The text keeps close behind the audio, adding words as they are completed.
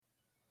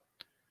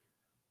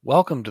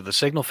Welcome to the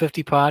Signal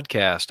 50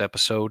 podcast,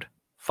 episode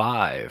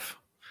 5.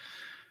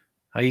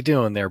 How you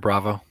doing there,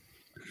 Bravo?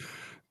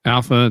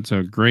 Alpha, it's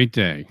a great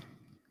day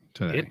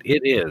today.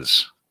 It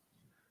is.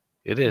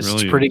 It is. Really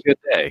It's a pretty is. good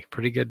day.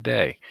 Pretty good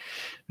day.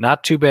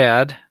 Not too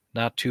bad.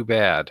 Not too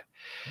bad.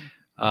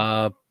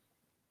 Before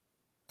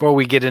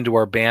we get into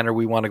our banner,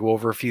 we want to go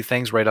over a few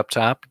things right up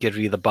top, give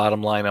you the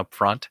bottom line up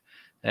front,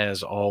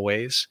 as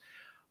always.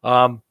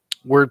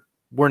 We're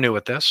new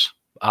at this,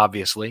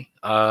 obviously.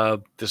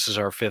 This is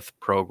our 5th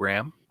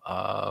program.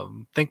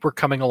 Think we're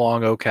coming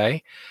along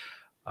okay.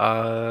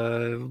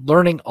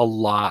 Learning a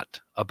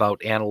lot about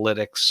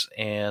analytics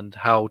and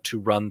how to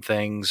run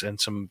things and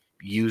some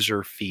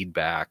user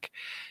feedback.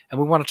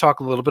 And we want to talk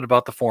a little bit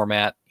about the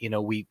format. You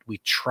know, we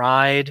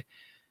tried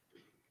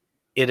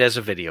it as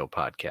a video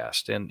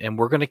podcast, and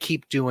we're going to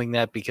keep doing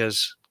that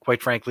because,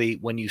 quite frankly,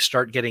 when you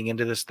start getting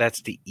into this,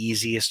 that's the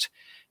easiest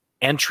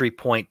entry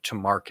point to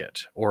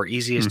market or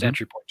easiest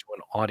entry point to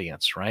an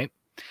audience, right?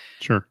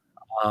 Sure.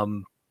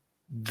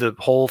 The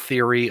whole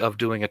theory of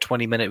doing a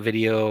 20-minute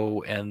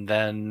video and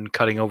then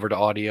cutting over to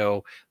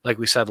audio, like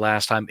we said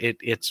last time,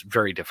 it's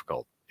very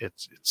difficult.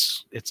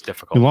 It's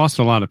difficult. We lost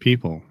a lot of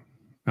people,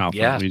 Alpha.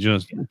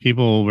 Yes.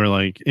 People were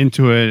like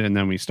into it, and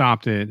then we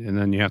stopped it, and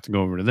then you have to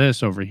go over to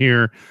this over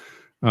here.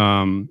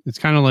 It's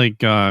kind of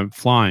like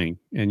flying,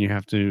 and you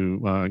have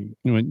to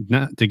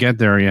not to get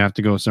there, you have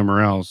to go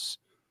somewhere else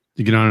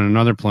to get on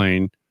another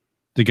plane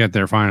to get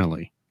there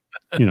finally.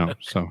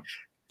 So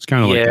it's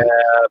kind of like that.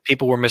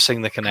 People were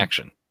missing the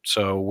connection.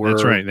 So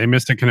that's right. They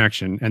missed the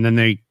connection, and then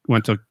they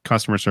went to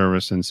customer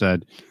service and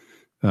said,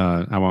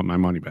 "I want my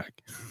money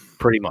back."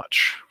 Pretty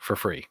much for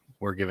free.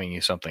 We're giving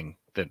you something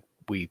that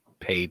we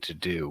pay to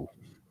do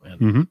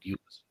and you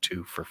listen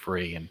to for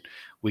free, and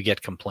we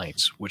get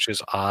complaints, which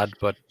is odd,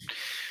 but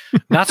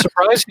not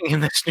surprising in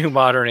this new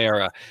modern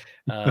era.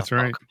 That's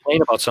right. I'll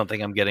complain about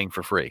something I'm getting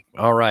for free.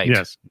 All right.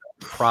 Yes.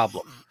 No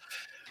problem.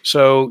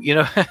 So,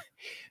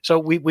 so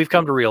we've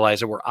come to realize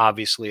that we're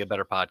obviously a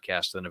better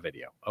podcast than a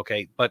video.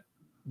 Okay. But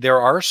there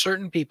are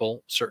certain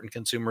people, certain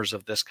consumers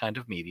of this kind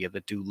of media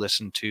that do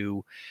listen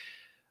to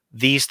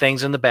these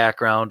things in the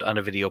background on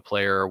a video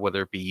player,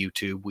 whether it be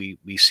YouTube,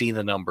 we see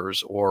the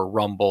numbers, or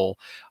Rumble.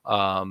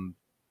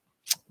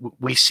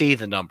 We see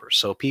the numbers.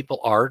 So people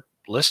are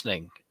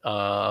listening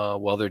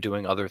while they're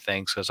doing other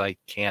things, because I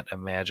can't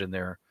imagine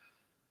they're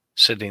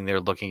sitting there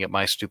looking at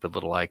my stupid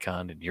little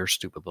icon and your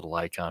stupid little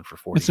icon for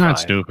 45. It's not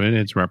stupid.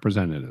 It's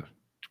representative.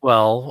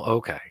 Well,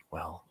 okay.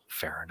 Well,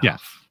 fair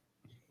enough.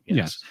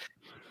 Yes.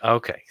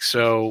 Okay.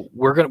 So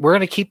we're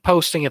gonna keep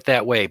posting it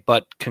that way,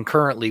 but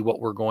concurrently, what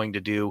we're going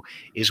to do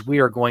is we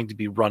are going to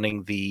be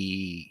running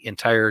the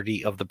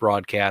entirety of the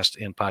broadcast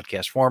in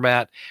podcast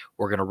format.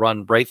 We're going to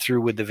run right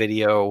through with the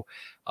video.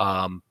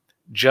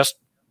 Just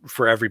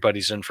for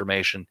everybody's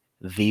information,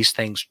 these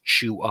things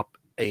chew up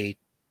a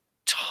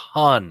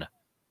ton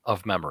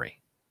of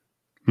memory.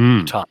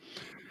 Ton.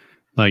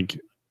 Like,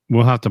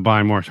 we'll have to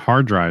buy more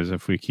hard drives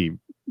if we keep,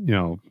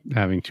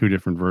 having 2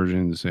 different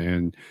versions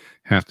and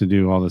have to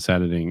do all this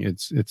editing.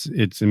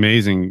 It's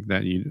amazing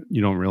that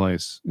you don't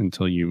realize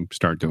until you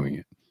start doing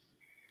it.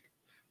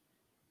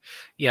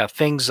 Yeah,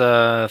 things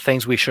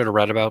we should have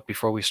read about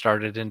before we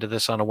started into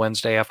this on a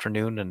Wednesday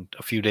afternoon, and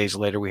a few days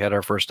later we had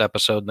our first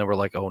episode, and then we're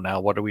like, "Oh, now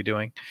what are we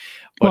doing?"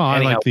 But well,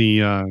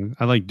 anyhow,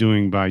 I like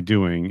doing by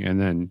doing, and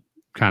then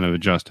kind of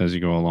adjust as you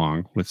go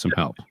along with some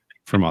help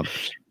from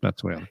others.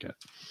 That's the way I look at it.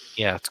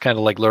 Yeah, it's kind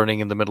of like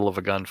learning in the middle of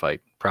a gunfight.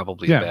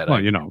 Probably a bad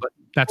idea. But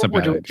that's a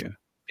bad idea.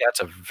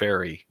 That's a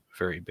very,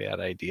 very bad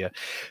idea.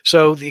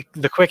 So the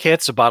quick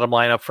hits, the bottom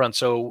line up front.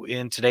 So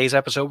in today's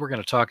episode, we're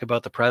going to talk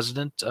about the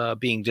president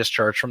being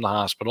discharged from the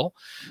hospital.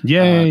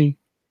 Yay!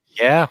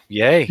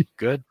 Yay!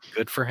 Good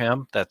for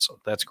him. That's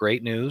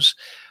great news.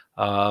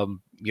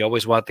 You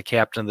always want the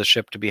captain of the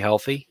ship to be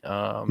healthy.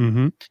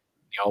 You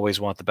always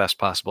want the best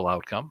possible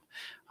outcome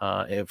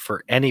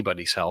for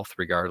anybody's health,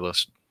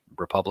 regardless.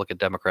 Republican,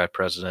 Democrat,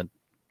 president,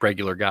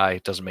 regular guy,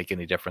 it doesn't make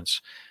any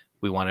difference.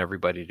 We want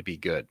everybody to be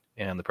good,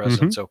 and the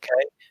president's okay,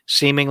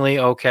 seemingly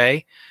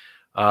okay.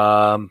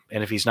 And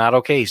if he's not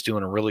okay, he's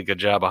doing a really good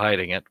job of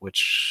hiding it,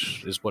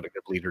 which is what a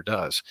good leader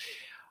does.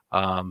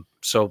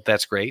 So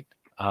that's great.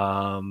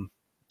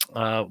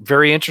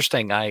 Very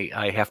interesting.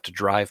 I have to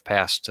drive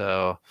past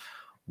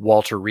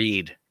Walter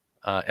Reed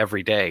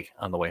every day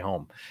on the way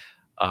home.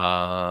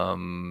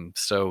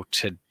 So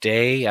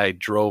today I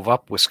drove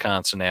up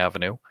Wisconsin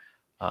Avenue.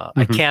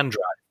 I can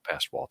drive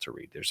past Walter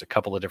Reed. There's a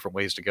couple of different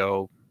ways to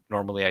go.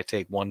 Normally I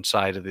take one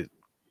side of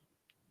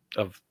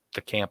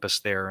the campus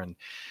there, and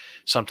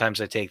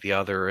sometimes I take the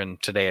other, and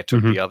today I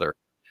took the other.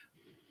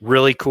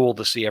 Really cool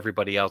to see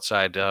everybody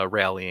outside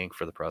rallying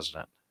for the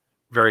president.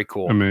 Very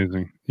cool.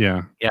 Amazing.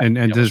 Yeah.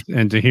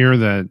 And to hear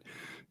that,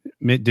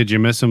 did you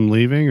miss him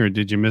leaving, or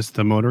did you miss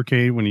the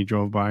motorcade when he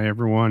drove by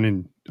everyone?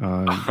 And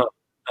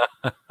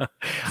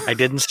I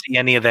didn't see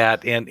any of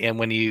that. And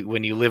when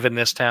you live in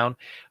this town,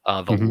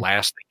 the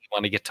last thing you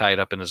want to get tied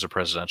up in is a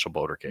presidential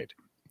motorcade.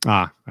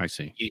 Ah, I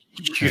see.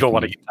 You don't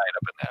want to get tied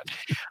up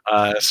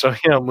in that. So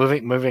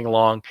moving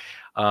along.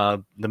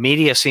 The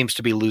media seems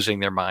to be losing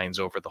their minds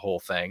over the whole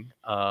thing.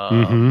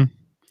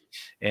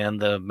 And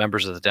the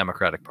members of the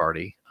Democratic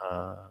Party,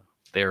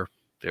 they're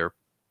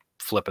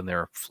flipping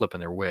their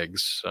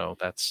wigs. So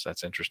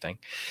that's interesting.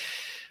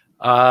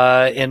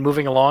 And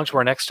moving along to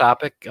our next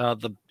topic,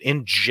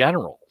 in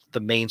general, the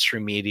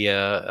mainstream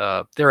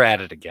media, they're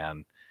at it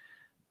again,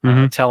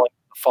 telling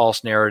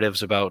false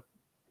narratives about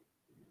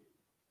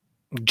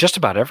just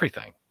about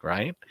everything,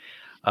 right?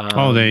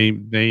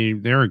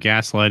 They're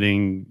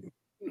gaslighting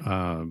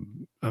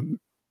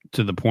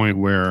to the point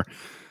where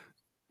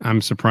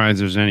I'm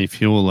surprised there's any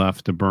fuel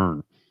left to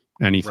burn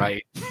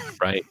anything.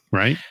 Right.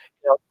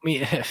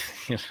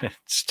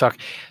 It's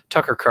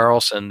Tucker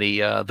Carlson.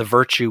 The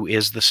virtue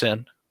is the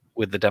sin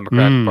with the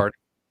Democratic Party.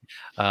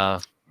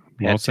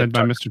 Well said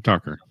by Mr.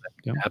 Tucker.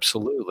 Yep.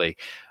 Absolutely.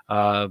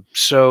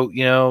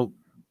 So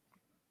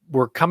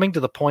we're coming to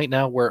the point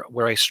now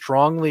where I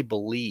strongly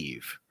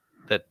believe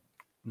that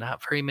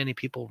not very many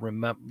people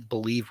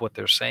believe what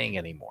they're saying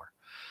anymore.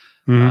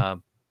 I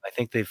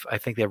think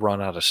they've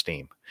run out of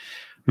steam.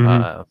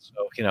 And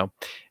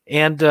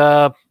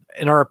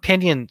in our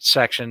opinion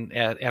section,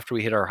 after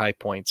we hit our high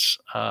points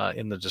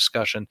in the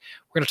discussion,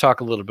 we're going to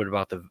talk a little bit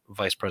about the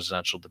vice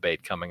presidential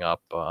debate coming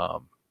up. I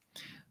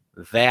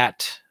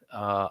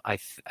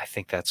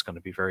think that's going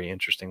to be very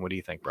interesting. What do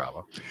you think,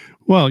 Bravo?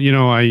 Well,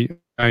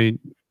 I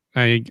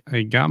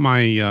got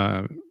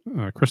my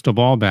crystal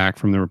ball back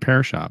from the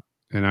repair shop,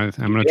 and I'm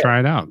going to try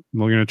it out.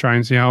 We're going to try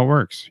and see how it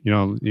works.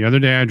 The other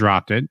day I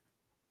dropped it.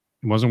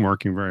 It wasn't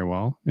working very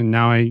well, and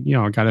now I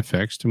got it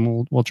fixed,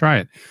 and we'll try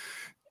it.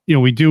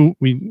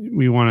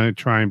 We want to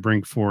try and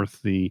bring forth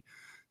the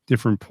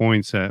different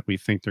points that we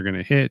think they're going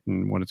to hit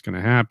and what it's going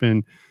to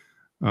happen,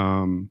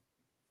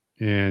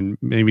 and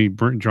maybe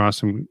draw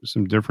some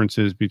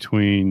differences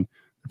between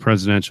the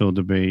presidential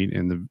debate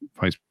and the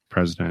vice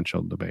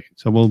presidential debate.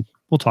 So we'll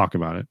talk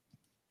about it.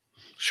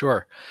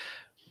 Sure.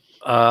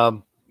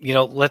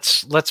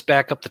 Let's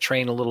back up the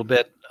train a little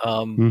bit.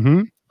 A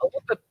little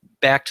bit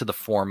back to the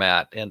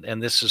format,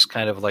 and this is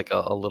kind of like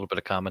a little bit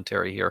of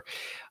commentary here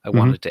I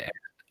wanted to add.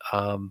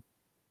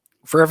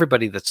 For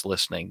everybody that's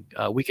listening,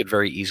 we could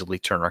very easily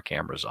turn our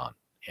cameras on,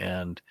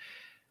 and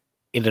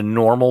in a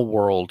normal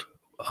world,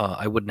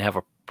 I wouldn't have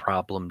a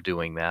problem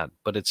doing that.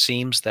 But it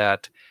seems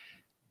that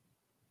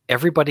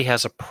everybody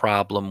has a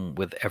problem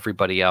with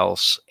everybody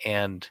else,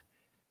 and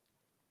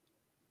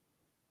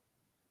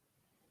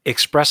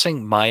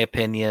expressing my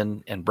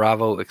opinion and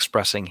Bravo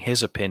expressing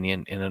his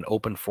opinion in an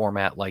open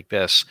format like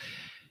this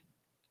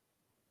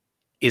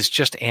is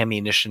just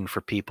ammunition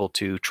for people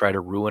to try to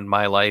ruin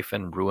my life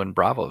and ruin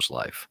Bravo's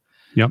life.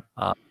 Yep.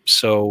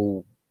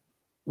 So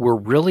we're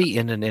really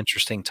in an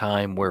interesting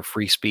time where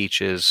free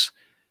speech is,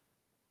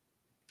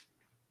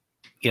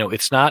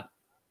 it's not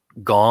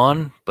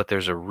gone, but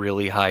there's a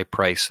really high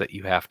price that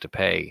you have to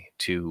pay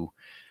to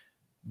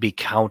be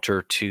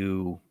counter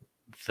to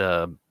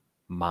the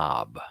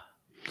mob,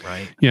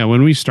 right? Yeah.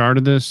 When we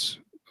started this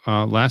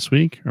last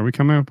week, are we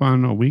coming up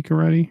on a week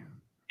already?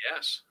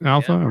 Yes.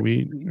 Alpha? Are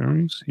we?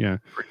 Yeah.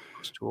 Pretty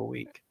close to a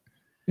week.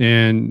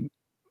 And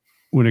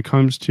when it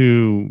comes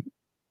to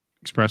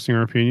expressing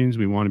our opinions,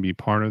 we want to be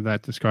part of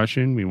that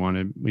discussion. We want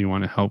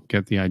to help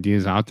get the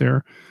ideas out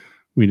there.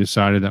 We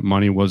decided that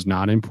money was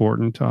not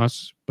important to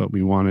us, but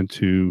we wanted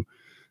to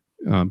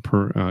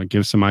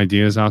give some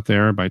ideas out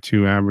there by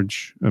two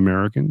average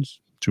Americans,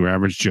 two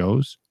average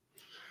Joes.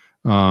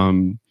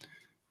 And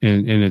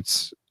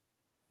it's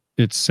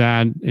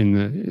sad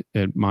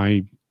at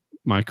my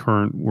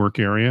current work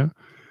area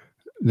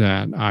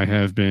that I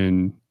have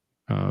been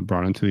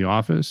brought into the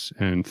office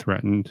and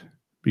threatened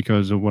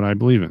because of what I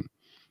believe in.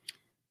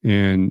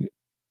 And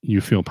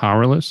you feel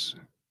powerless.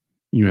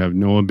 You have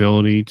no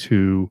ability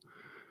to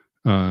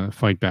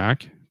fight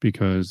back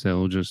because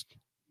they'll just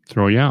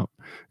throw you out.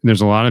 And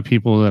there's a lot of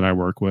people that I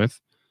work with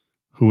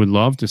who would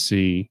love to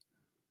see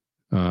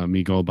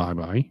me go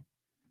bye-bye.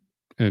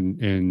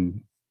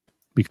 And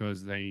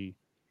because they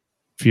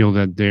feel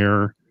that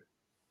their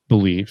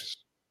beliefs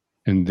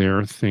and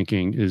their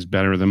thinking is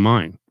better than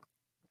mine.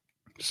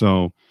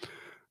 So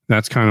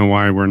that's kind of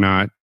why we're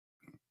not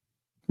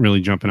really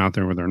jumping out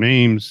there with our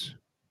names.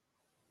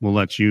 We'll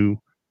let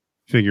you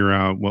figure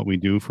out what we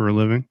do for a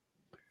living.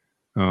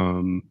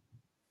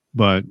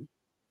 But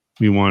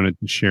we wanted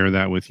to share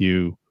that with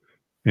you,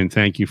 and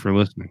thank you for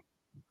listening.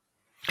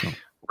 So.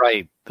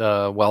 Right.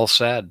 Well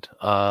said.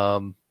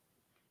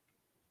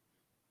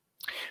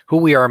 Who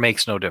we are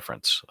makes no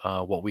difference.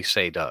 What we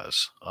say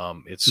does.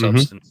 It's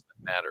substance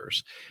that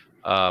matters.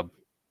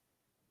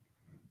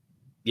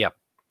 Yeah.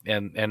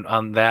 And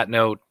on that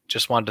note,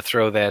 just wanted to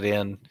throw that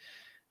in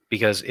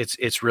because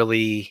it's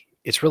really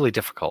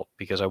difficult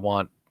because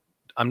I'm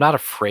not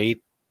afraid.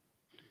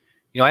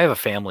 I have a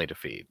family to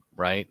feed,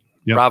 right?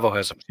 Yep. Bravo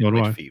has a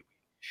family to feed.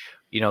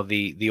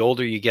 The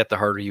older you get, the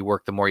harder you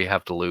work, the more you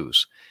have to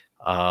lose.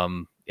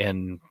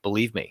 And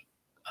believe me,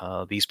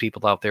 these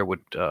people out there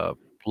would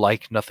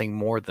like nothing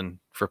more than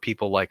for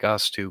people like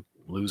us to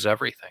lose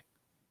everything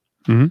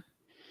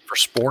for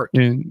sport.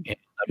 And I'm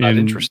not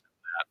interested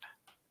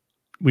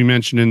we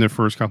mentioned in the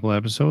first couple of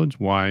episodes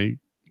why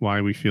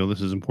we feel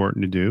this is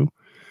important to do.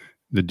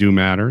 The do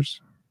matters.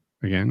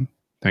 Again,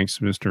 thanks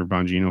to Mr.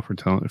 Bongino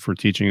for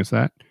teaching us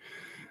that.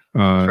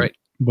 That's right.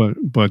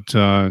 But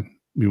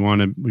we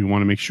want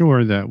to make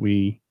sure that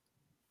we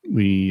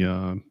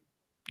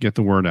get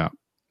the word out,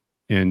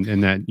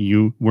 and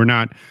that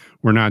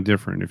we're not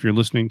different. If you're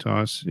listening to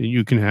us,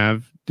 you can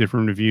have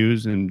different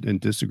reviews and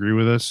disagree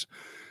with us,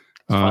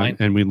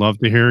 and we'd love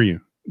to hear you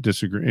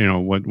disagree.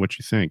 What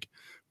you think.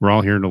 We're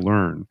all here to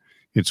learn.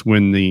 It's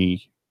when the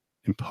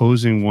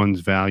imposing one's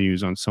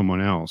values on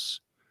someone else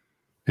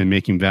and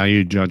making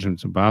value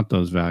judgments about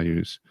those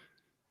values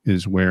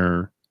is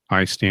where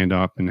I stand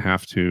up and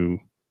have to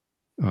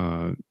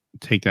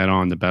take that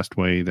on the best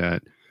way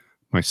that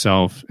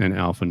myself and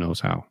Alpha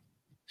knows how,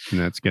 and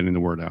that's getting the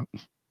word out.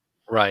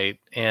 Right,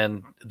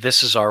 and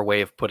this is our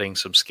way of putting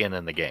some skin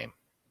in the game,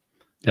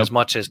 as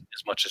much as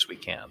we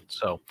can.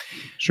 So,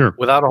 sure,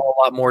 without a whole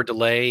lot more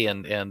delay,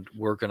 and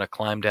we're going to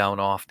climb down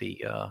off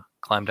the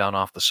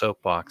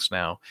soapbox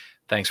now.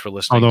 Thanks for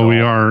listening. Although we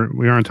are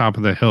on top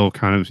of the hill,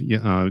 kind of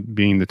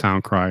being the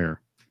town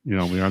crier. We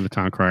are the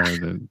town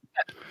crier,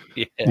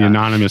 the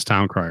anonymous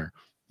town crier.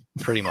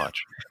 Pretty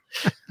much.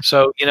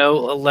 So,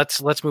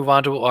 let's move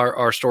on to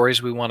our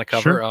stories we want to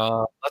cover.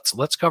 Sure.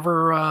 Let's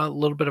cover a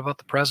little bit about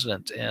the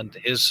president and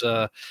his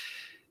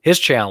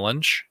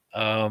challenge.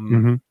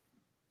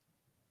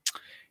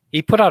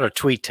 He put out a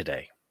tweet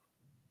today.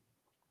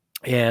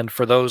 And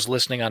for those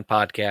listening on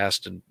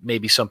podcast, and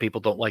maybe some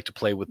people don't like to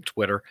play with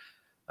Twitter,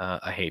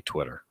 I hate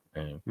Twitter.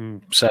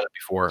 Said it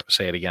before,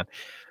 say it again.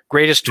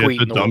 Greatest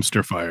tweet in the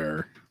dumpster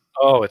fire.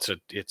 Oh, it's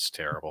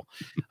terrible.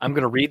 I'm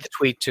going to read the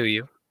tweet to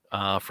you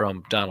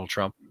from Donald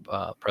Trump,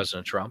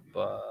 President Trump,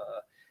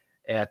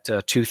 at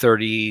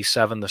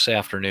 2:37 this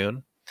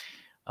afternoon.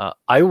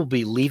 I will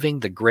be leaving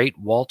the great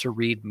Walter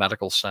Reed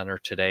Medical Center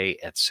today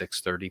at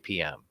 6:30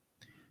 p.m.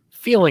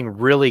 Feeling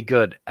really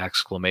good! !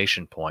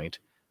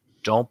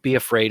 Don't be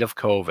afraid of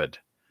COVID.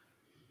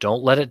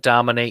 Don't let it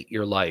dominate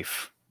your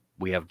life.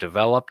 We have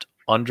developed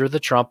under the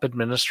Trump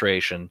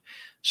administration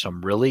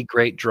some really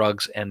great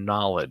drugs and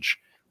knowledge.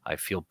 I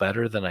feel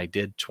better than I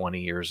did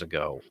 20 years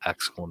ago! I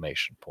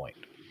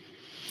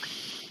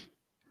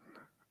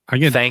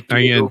get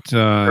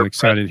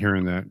excited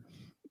hearing that.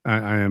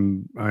 I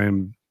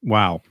am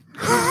wow.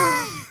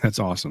 That's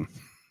awesome.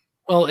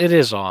 Well, it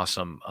is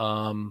awesome.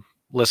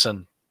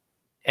 Listen,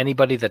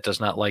 anybody that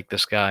does not like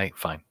this guy,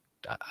 fine.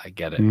 I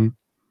get it.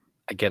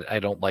 I get it. I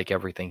don't like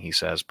everything he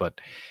says, but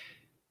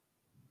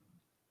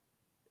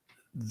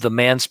the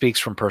man speaks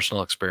from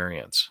personal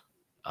experience.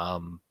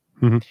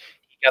 He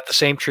got the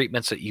same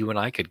treatments that you and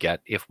I could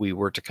get if we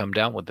were to come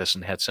down with this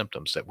and had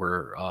symptoms that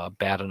were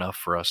bad enough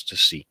for us to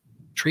seek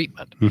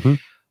treatment.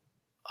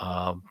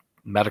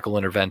 Medical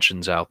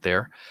interventions out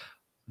there.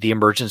 The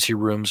emergency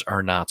rooms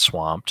are not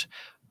swamped.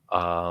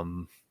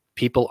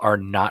 People are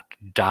not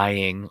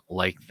dying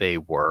like they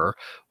were,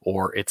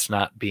 or it's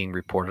not being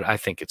reported. I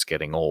think it's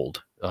getting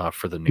old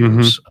for the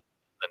news,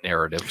 the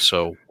narrative.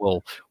 So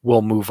we'll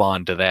move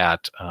on to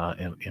that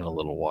in a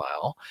little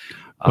while.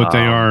 But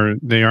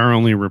they are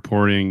only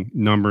reporting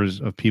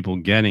numbers of people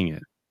getting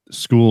it.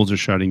 Schools are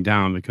shutting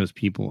down because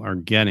people are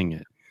getting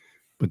it.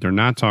 What they're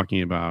not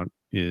talking about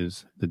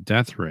is the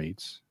death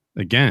rates.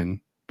 Again,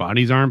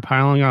 bodies aren't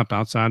piling up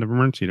outside of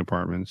emergency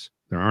departments.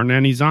 There aren't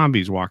any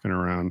zombies walking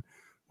around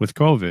with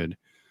COVID.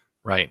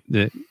 Right.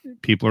 That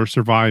people are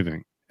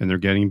surviving and they're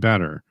getting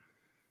better.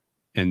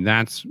 And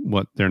that's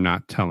what they're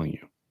not telling you.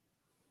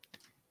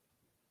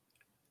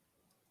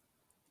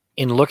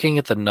 In looking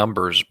at the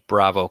numbers,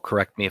 Bravo,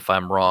 correct me if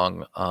I'm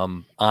wrong,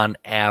 on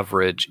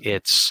average,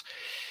 it's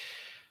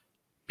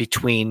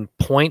between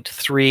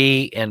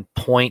 0.3 and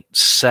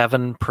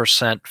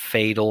 0.7%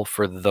 fatal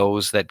for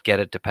those that get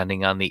it,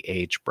 depending on the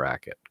age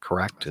bracket,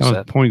 correct? Is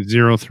that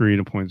 0.03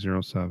 to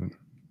 0.07?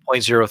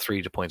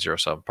 0.03 to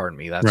 0.07, pardon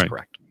me, that's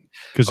correct.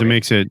 Because it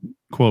makes it,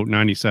 quote,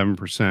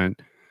 97%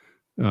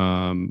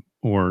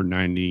 or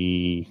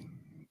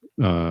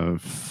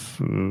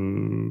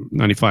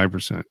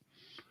 95%.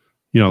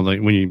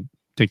 Like when you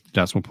take the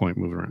decimal point,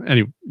 move around.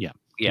 Anyway, yeah.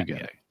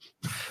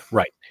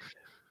 Right.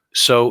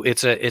 So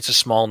it's a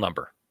small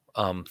number,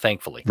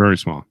 thankfully. Very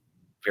small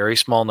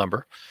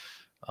number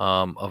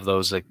of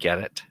those that get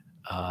it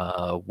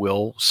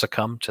will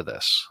succumb to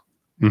this.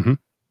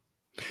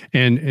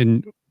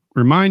 And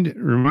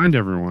remind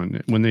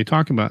everyone when they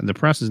talk about, the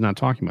press is not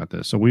talking about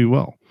this, so we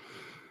will.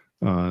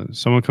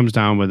 Someone comes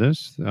down with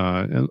this,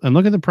 and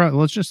look at the press.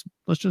 Let's just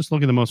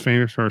look at the most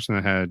famous person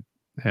that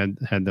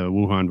had the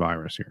Wuhan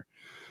virus here,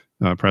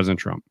 President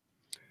Trump.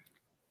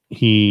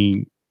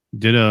 He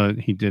did a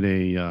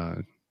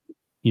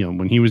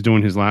when he was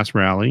doing his last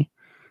rally,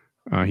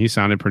 he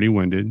sounded pretty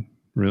winded,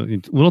 really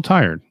a little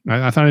tired.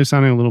 I thought he was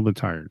sounding a little bit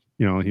tired.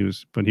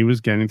 He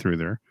was getting through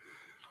there.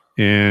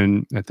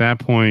 And at that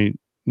point,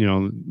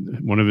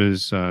 one of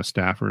his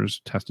staffers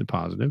tested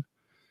positive.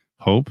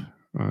 Hope,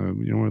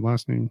 her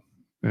last name?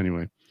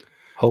 Anyway.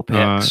 Hope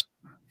Hicks.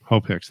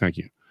 Hope Hicks, thank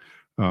you.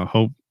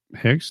 Hope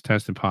Hicks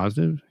tested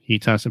positive. He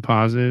tested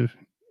positive.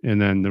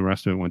 and then the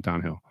rest of it went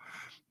downhill.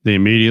 They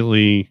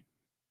immediately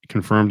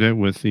confirmed it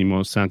with the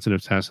most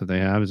sensitive test that they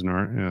have, is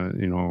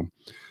a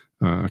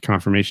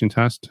confirmation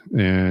test,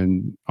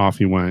 and off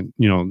he went.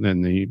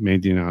 Then they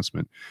made the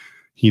announcement.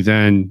 He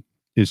then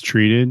is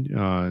treated.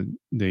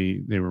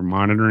 They were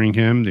monitoring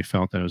him. They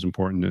felt that it was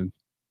important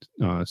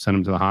to send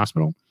him to the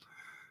hospital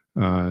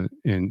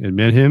and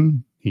admit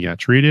him. He got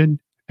treated,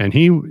 and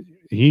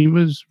he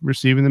was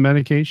receiving the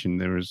medication.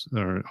 There was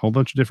a whole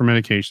bunch of different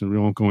medications. We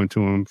won't go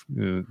into them,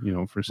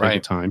 for sake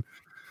of time.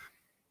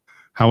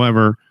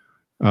 However,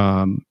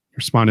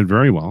 responded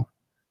very well,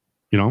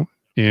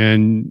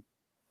 and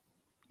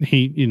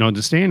he,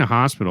 to stay in a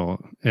hospital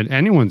at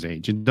anyone's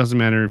age, it doesn't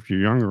matter if you're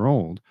young or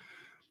old.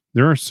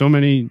 There are so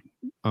many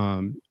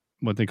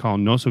what they call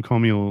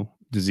nosocomial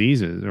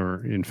diseases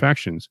or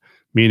infections,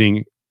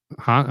 meaning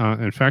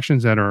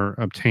infections that are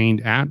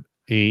obtained at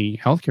a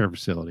healthcare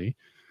facility,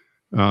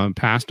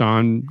 passed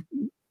on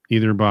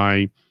either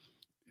by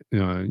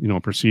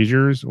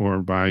procedures or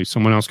by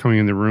someone else coming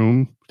in the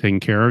room taking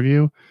care of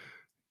you,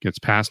 gets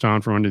passed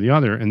on from one to the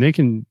other, and they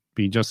can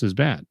be just as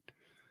bad.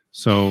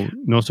 So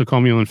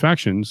nosocomial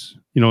infections,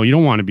 you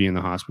don't want to be in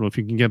the hospital. If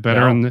you can get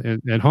better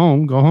at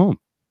home, go home.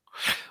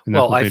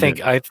 Well, I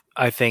think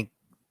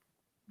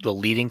the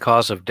leading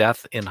cause of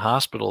death in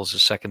hospitals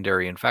is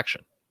secondary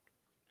infection.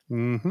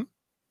 Mm-hmm.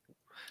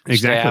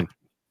 Exactly.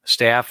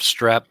 Staph,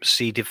 strep,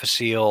 C.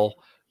 difficile,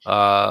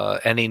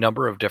 any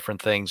number of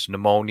different things,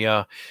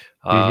 pneumonia,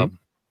 blah,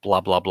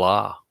 blah,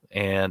 blah.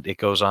 And it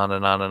goes on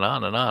and on and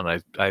on and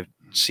on. I've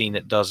seen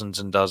it dozens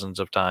and dozens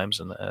of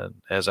times, and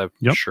as I'm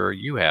sure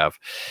you have.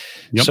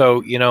 Yep. So,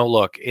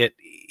 look,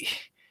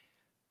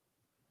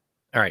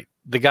 all right,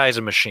 the guy's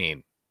a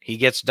machine. He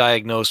gets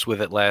diagnosed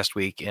with it last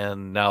week,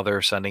 and now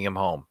they're sending him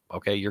home.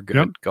 Okay, you're good.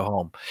 Yep. Go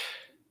home.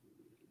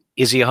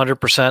 Is he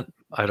 100%?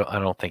 I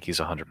don't think he's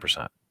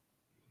 100%.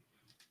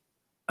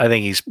 I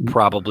think he's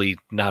probably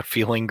not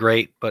feeling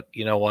great, but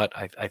you know what?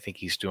 I think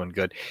he's doing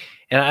good.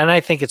 And I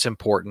think it's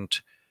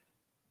important.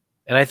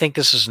 And I think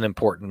this is an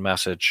important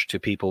message to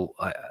people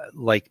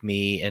like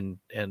me and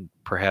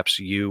perhaps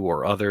you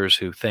or others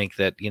who think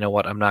that, you know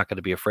what, I'm not going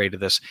to be afraid of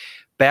this.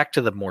 Back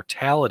to the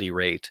mortality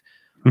rate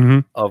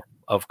of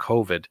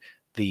COVID,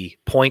 the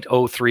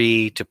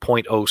 0.03 to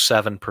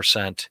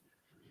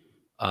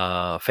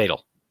 0.07%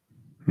 fatal,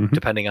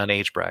 depending on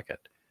age bracket.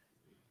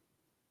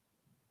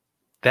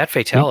 That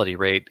fatality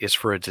rate is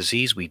for a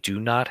disease we do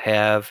not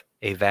have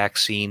a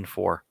vaccine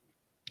for.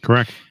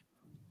 Correct.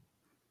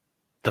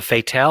 The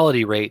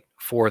fatality rate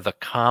for the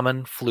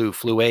common flu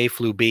A,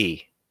 flu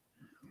B,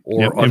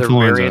 or other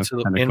variants of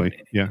the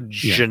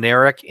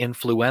generic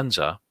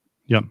influenza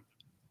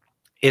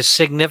is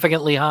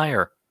significantly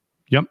higher.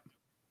 Yep.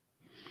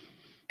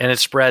 And it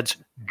spreads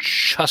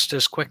just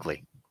as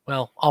quickly.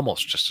 Well,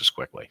 almost just as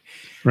quickly.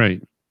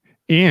 Right.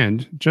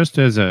 And just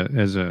as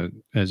a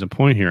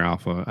point here,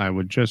 Alpha, I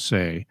would just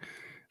say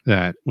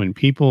that when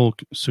people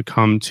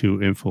succumb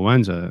to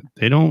influenza,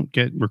 they don't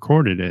get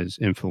recorded as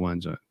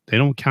influenza. They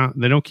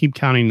don't keep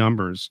counting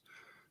numbers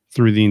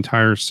through the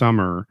entire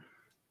summer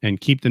and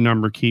keep the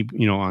number on a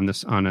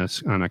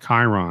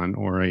chyron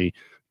or a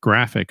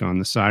graphic on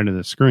the side of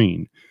the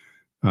screen,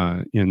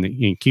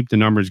 and keep the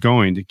numbers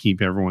going to keep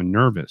everyone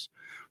nervous.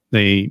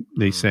 They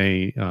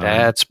say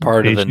that's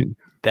part of the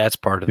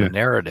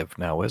narrative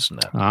now,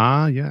 isn't it?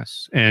 Ah,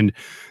 yes. And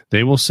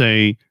they will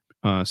say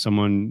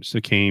someone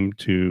succumbed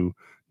to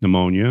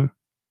pneumonia,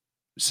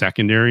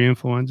 secondary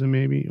influenza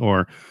maybe,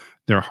 or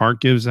their heart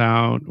gives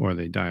out, or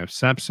they die of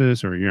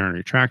sepsis or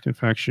urinary tract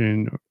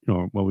infection,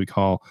 or what we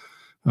call,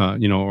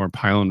 or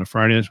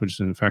pyelonephritis, which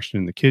is an infection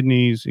in the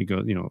kidneys. You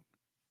go,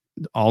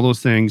 all those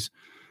things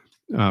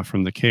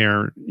from the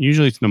care.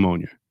 Usually it's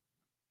pneumonia.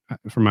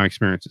 From my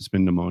experience, it's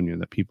been pneumonia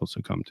that people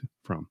succumb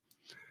from.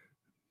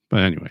 But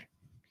anyway,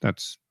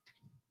 that's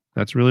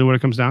really what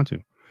it comes down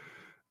to.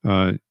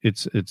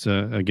 It's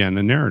again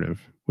a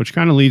narrative, which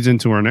kind of leads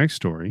into our next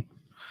story.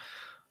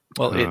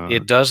 Well,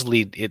 it does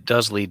lead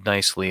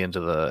nicely into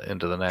the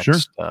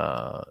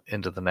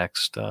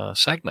next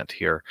segment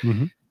here.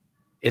 Mm-hmm.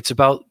 It's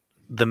about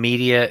the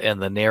media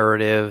and the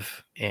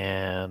narrative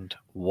and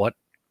what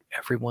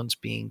everyone's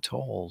being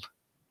told.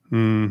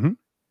 Mm-hmm.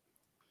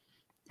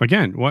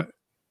 Again,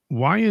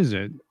 why is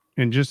it?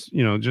 And just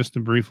to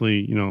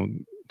briefly,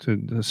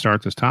 to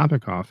start this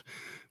topic off,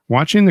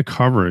 watching the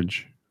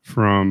coverage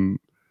from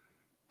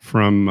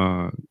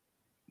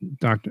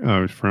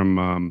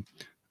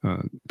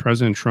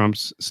President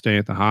Trump's stay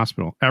at the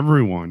hospital,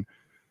 everyone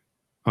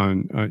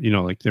on,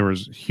 there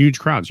was huge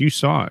crowds. You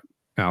saw it,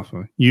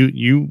 Alpha.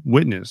 You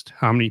witnessed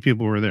how many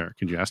people were there.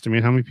 Could you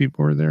estimate how many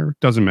people were there?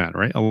 Doesn't matter,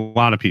 right? A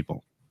lot of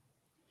people,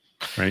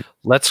 right?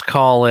 Let's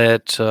call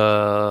it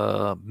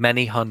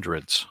many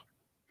hundreds.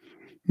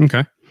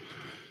 Okay.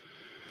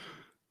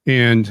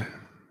 And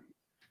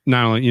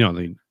not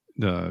only,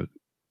 the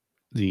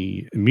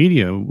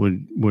media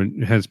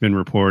has been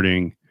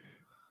reporting,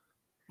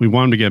 we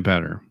want him to get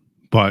better,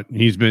 but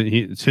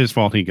it's his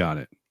fault he got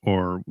it.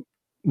 Or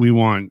we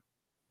want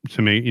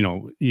to make,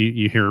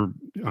 you hear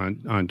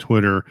on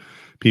Twitter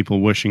people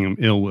wishing him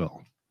ill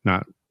will.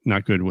 not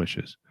good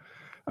wishes.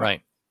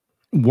 Right.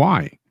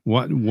 Why?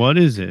 What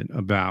is it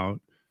about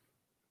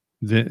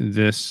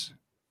this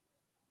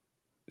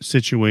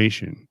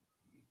situation?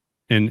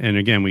 And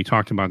again, we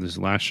talked about this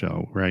last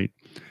show, right?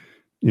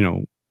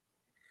 The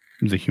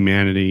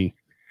humanity,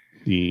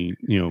 the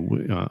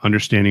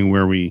understanding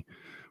where we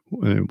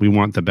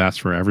want the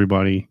best for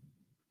everybody.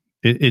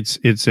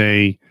 It's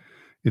very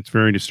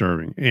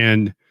disturbing.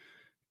 And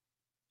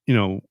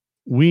I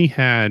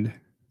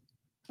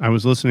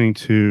was listening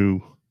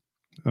to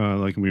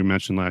like we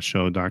mentioned last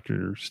show,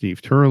 Dr.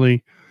 Steve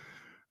Turley,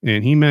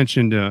 and he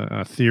mentioned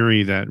a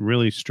theory that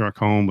really struck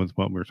home with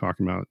what we're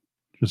talking about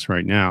just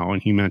right now.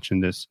 And he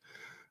mentioned this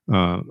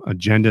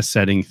agenda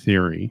setting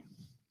theory.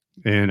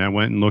 And I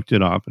went and looked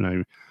it up, and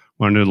I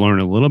wanted to learn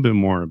a little bit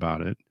more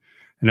about it.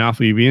 And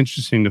Alpha, it'd be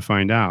interesting to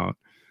find out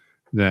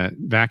that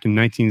back in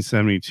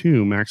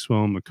 1972,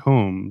 Maxwell and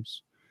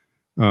McCombs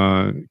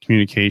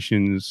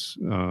communications,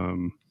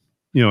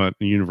 at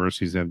the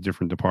universities they have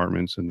different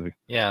departments, and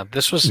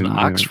this was an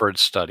Oxford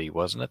study,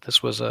 wasn't it?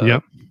 This was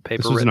a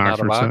paper written out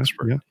of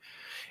Oxford.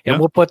 And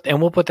we'll put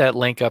that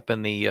link up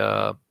in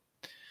the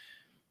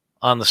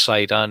on the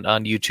site on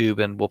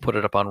YouTube, and we'll put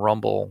it up on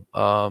Rumble.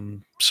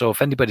 So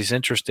if anybody's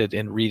interested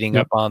in reading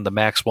up on the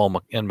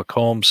Maxwell and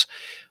McCombs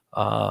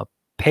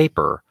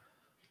paper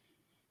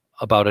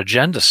about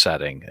agenda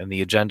setting and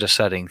the agenda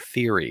setting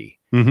theory,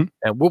 and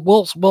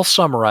we'll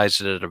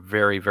summarize it at a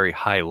very, very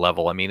high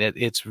level. I mean,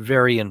 it's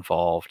very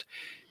involved.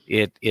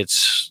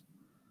 It's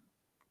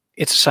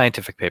a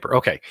scientific paper.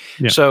 Okay,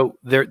 so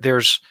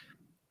there's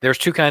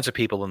two kinds of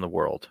people in the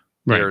world.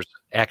 Right. There's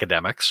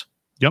academics.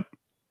 Yep.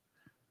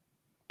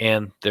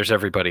 And there's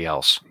everybody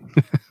else,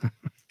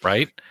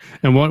 right?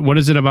 And what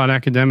is it about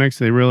academics?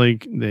 They really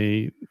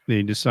they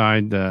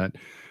decide that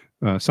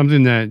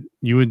something that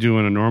you would do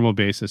on a normal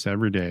basis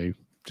every day,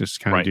 just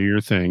kind of do your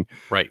thing.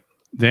 Right.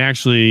 They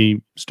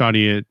actually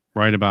study it,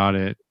 write about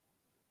it,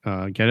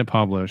 get it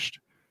published,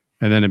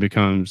 and then it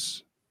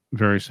becomes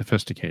very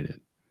sophisticated.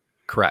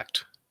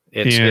 Correct.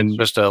 It's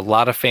just a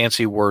lot of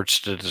fancy words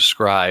to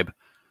describe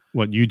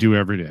what you do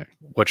every day.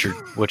 What you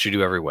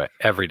do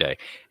every day.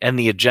 And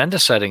the agenda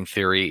setting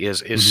theory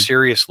is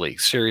seriously,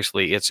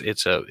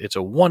 it's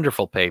a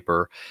wonderful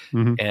paper,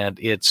 and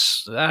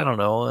it's, I don't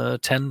know,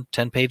 10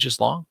 pages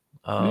long.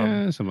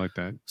 Something like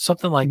that.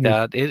 Something like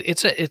that.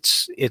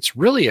 It's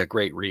really a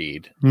great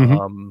read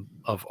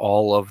of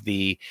all of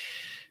the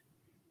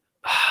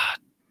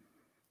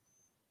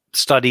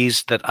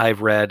studies that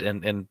I've read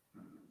and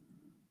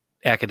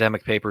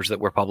academic papers that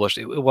were published.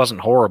 It wasn't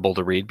horrible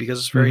to read because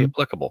it's very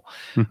applicable.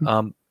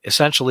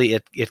 Essentially,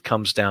 it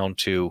comes down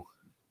to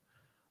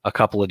a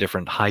couple of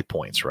different high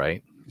points,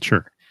 right?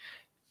 Sure.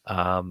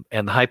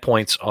 And the high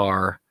points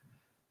are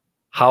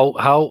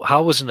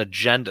how is an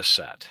agenda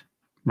set?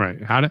 Right.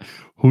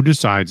 Who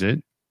decides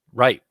it?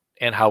 Right.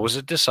 And how was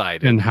it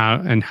decided? And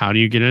how do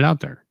you get it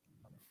out there?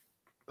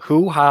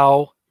 Who,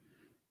 how,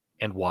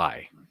 and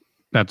why?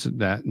 That's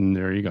that. And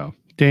there you go.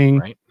 Ding.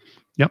 Right.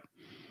 Yep.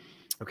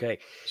 Okay.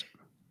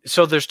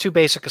 So there's two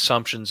basic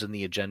assumptions in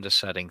the agenda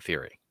setting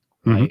theory,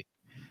 right?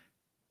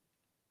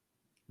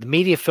 The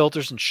media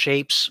filters and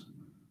shapes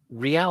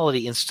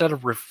reality instead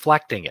of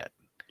reflecting it.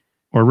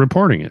 Or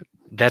reporting it.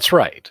 That's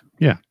right.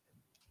 Yeah.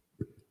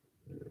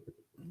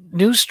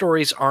 News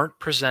stories aren't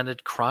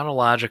presented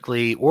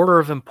chronologically, order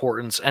of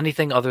importance,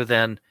 anything other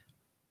than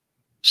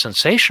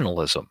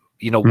sensationalism.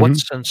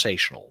 What's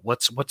sensational?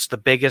 What's the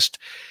biggest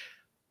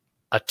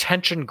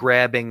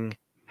attention-grabbing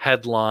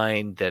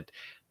headline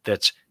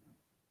that's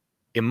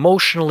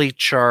emotionally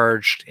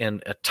charged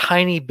and a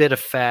tiny bit of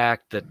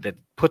fact that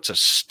puts a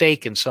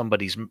stake in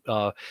somebody's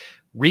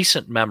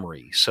recent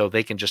memory, so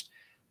they can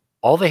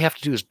all they have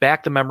to do is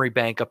back the memory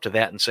bank up to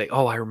that and say,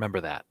 oh, I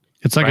remember that.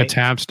 It's like a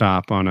tab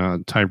stop on a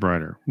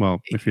typewriter.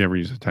 Well, if you ever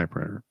use a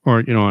typewriter, or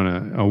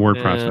on a word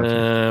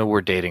processor.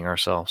 We're dating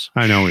ourselves.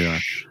 I know we are.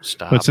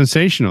 Stop. But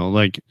sensational,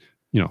 like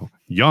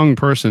young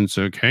person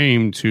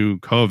succumbed to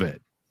COVID.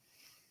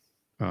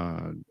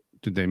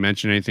 Did they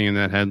mention anything in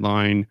that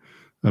headline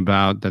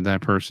about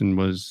that person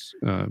was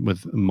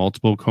with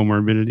multiple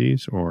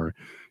comorbidities, or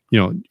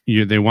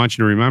they want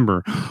you to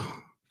remember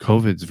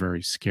COVID's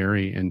very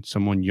scary and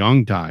someone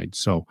young died.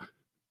 So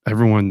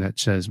everyone that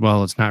says,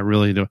 well, it's not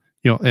really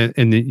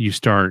and then you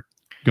start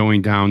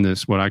going down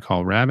this, what I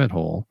call rabbit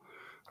hole,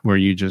 where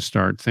you just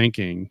start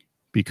thinking,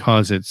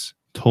 because it's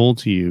told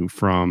to you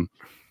from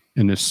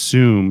an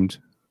assumed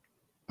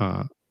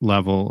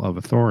level of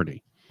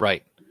authority.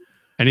 Right.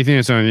 Anything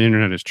that's on the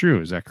internet is true.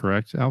 Is that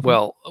correct,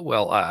 Alpha?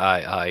 Well,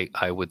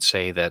 I would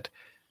say that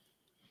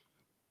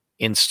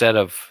instead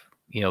of,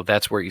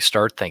 that's where you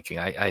start thinking.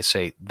 I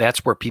say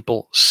that's where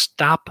people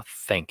stop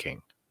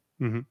thinking.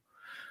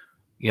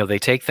 They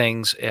take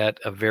things at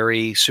a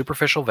very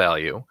superficial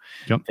value.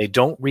 Yep. They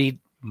don't read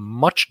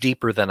much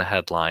deeper than a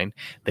headline.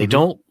 They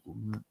don't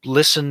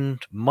listen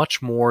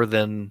much more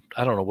than,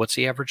 I don't know, what's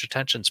the average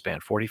attention span?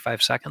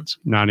 45 seconds?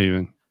 Not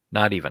even.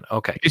 Not even.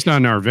 Okay. It's not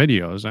in our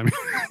videos. I mean,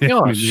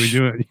 we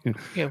do it.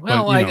 Yeah,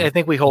 well, but, I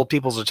think we hold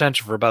people's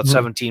attention for about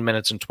 17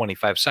 minutes and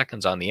 25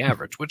 seconds on the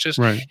average, which is,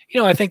 right.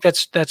 I think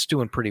that's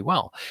doing pretty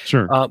well.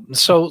 Sure.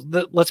 So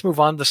let's move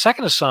on. The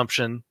second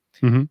assumption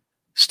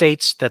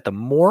states that the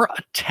more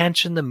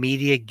attention the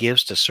media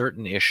gives to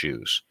certain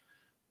issues,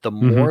 the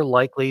more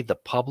likely the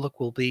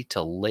public will be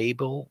to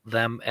label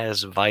them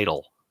as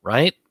vital,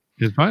 right?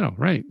 It's vital,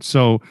 right?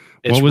 So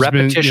it's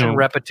repetition,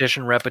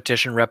 repetition.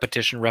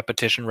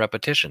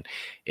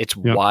 It's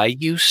why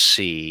you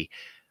see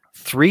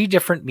 3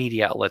 different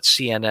media outlets: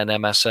 CNN,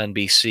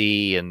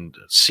 MSNBC, and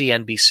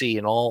CNBC,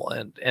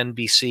 and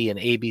NBC and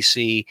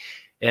ABC,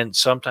 and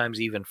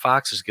sometimes even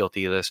Fox is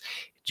guilty of this.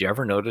 Did you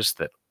ever notice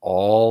that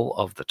all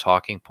of the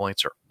talking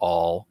points are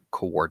all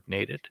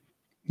coordinated?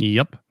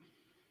 Yep.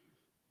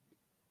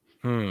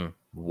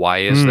 Why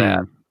is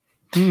that?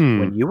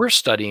 When you were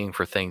studying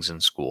for things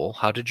in school,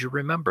 how did you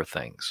remember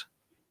things?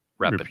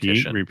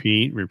 Repetition.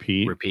 Repeat.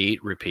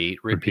 Rinse,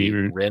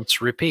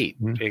 repeat.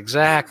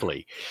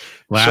 Exactly.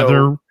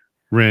 Lather,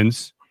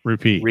 rinse,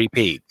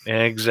 repeat.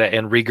 And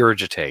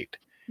regurgitate.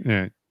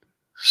 Yeah.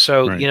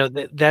 So,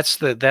 that's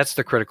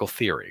the critical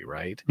theory,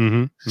 right?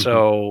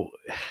 So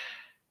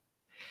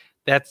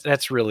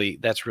that's really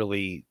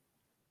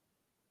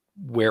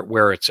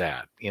where it's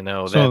at,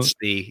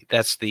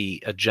 that's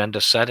the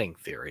agenda setting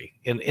theory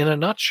in a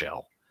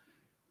nutshell.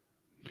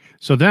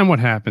 So then what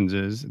happens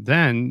is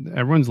then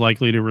everyone's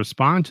likely to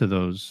respond to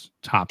those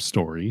top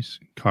stories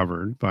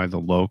covered by the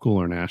local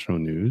or national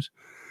news,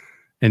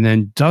 and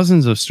then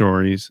dozens of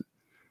stories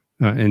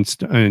and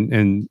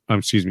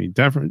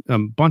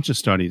different bunch of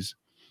studies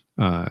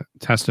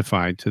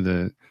testified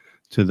to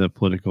the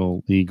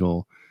political,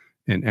 legal,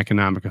 and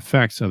economic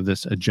effects of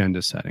this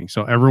agenda setting.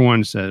 So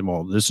everyone said,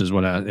 well, this is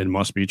what it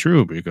must be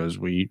true because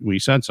we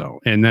said so.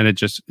 And then it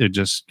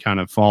just kind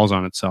of falls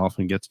on itself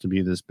and gets to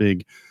be this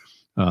big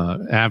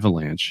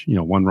avalanche.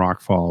 One rock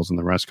falls and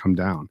the rest come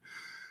down.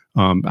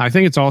 I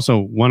think it's also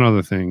one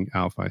other thing,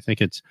 Alpha. I think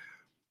it's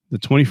the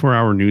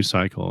 24-hour news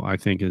cycle, I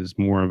think, is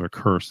more of a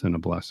curse than a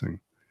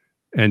blessing.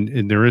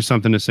 And there is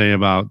something to say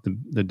about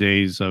the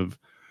days of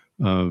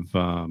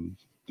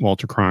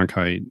Walter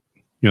Cronkite,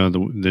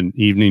 the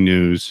evening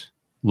news,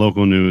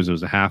 local news. It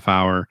was a half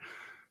hour,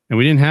 and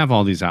we didn't have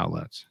all these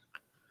outlets,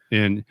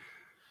 and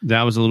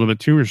that was a little bit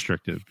too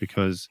restrictive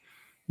because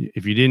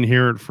if you didn't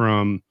hear it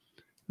from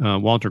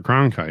Walter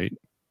Cronkite,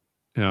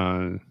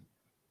 it's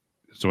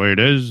the way it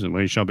is and the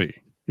way it shall be,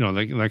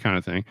 that kind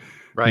of thing.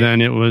 Right.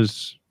 Then it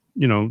was,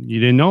 you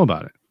didn't know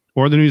about it.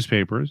 Or the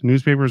newspapers.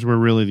 Newspapers were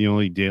really the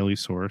only daily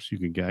source you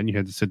could get, and you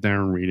had to sit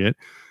there and read it.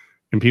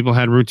 And people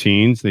had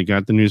routines. They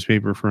got the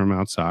newspaper from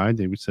outside.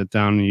 They would sit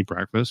down and eat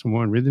breakfast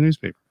and read the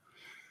newspaper.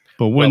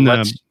 But when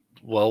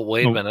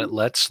wait a minute.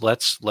 Let's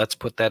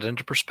put that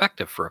into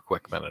perspective for a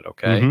quick minute,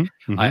 okay?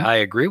 I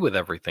agree with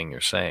everything you're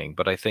saying,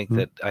 but I think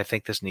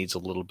this needs a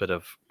little bit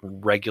of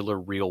regular,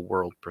 real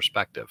world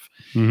perspective.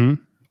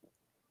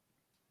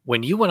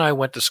 When you and I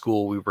went to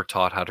school, we were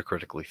taught how to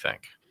critically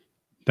think.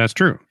 That's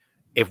true.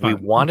 If we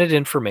wanted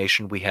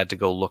information, we had to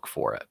go look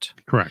for it.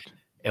 Correct.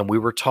 And we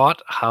were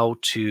taught how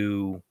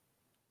to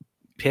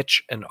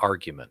pitch an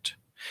argument.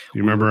 Do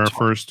you remember our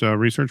first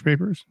research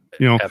papers?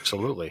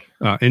 Absolutely.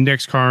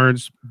 Index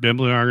cards,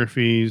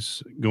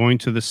 bibliographies, going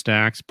to the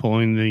stacks,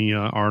 pulling the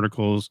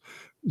articles,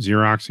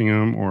 Xeroxing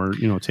them, or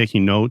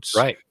taking notes,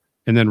 right,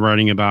 and then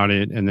writing about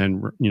it, and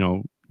then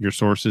your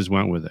sources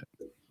went with it.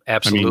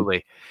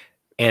 Absolutely.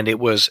 And it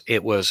was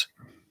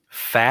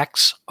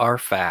facts are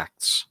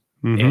facts,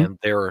 and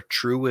there are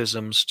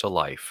truisms to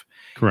life.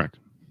 Correct.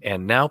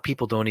 And now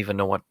people don't even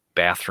know what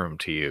bathroom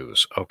to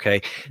use.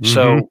 Okay,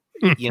 so.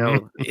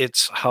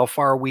 It's how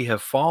far we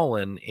have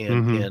fallen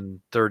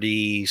in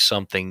 30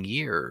 something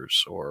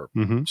years or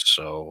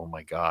so. Oh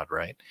my God.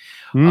 Right.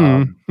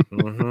 Yeah.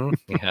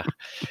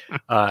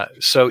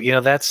 So,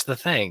 that's the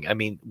thing. I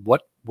mean,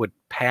 what would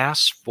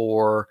pass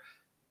for,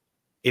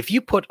 if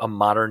you put a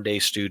modern day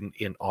student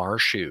in our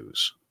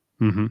shoes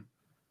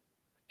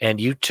and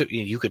you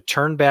could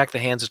turn back the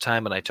hands of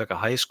time, and I took a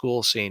high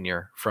school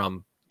senior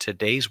from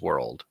today's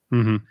world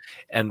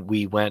and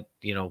we went,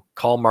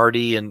 call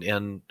Marty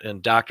and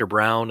Dr.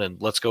 Brown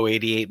and let's go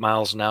 88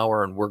 miles an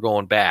hour and we're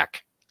going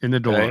back in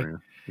the DeLorean.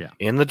 Okay? Yeah.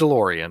 In the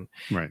DeLorean.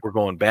 Right. We're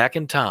going back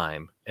in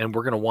time and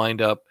we're going to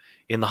wind up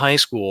in the high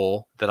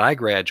school that I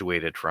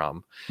graduated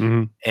from.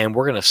 And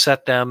we're going to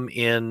set them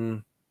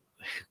in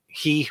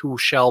he who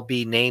shall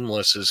be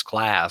nameless's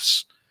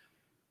class.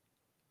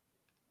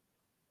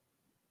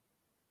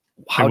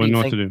 How do you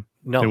think? What to do.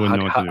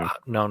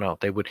 No, no,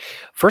 they would.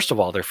 First of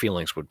all, their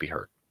feelings would be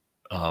hurt.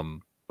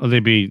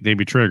 They'd be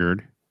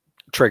triggered.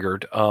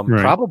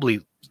 Right. Probably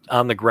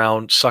on the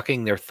ground,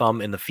 sucking their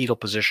thumb in the fetal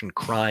position,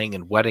 crying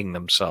and wetting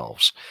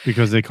themselves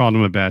because they called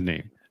them a bad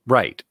name.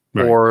 Right.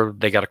 Or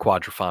they got a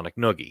quadraphonic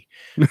noogie.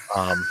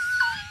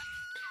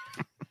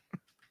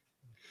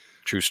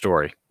 True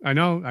story. I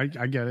know. I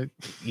get it.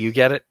 You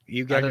get it.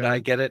 You get it. I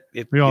get it.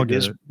 We all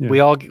get it. Yeah. We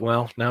all.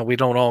 Well, now we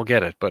don't all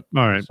get it, but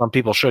all right. Some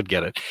people should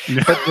get it.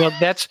 But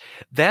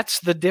that's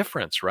the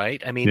difference,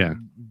 right? I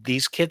mean,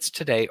 these kids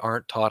today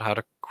aren't taught how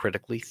to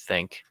critically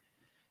think,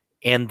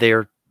 and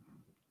they're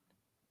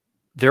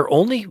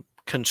only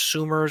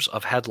consumers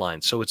of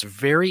headlines. So it's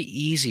very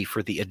easy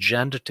for the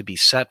agenda to be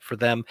set for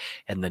them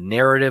and the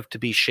narrative to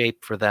be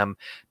shaped for them,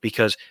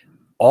 because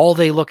all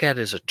they look at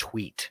is a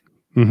tweet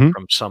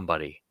from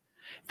somebody.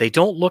 They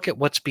don't look at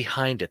what's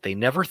behind it. They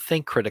never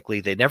think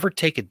critically. They never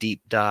take a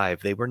deep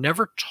dive. They were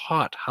never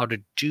taught how to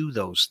do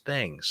those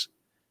things.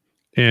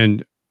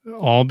 And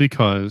all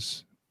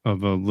because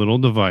of a little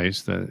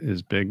device that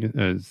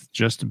is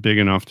just big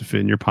enough to fit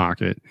in your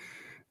pocket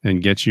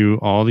and get you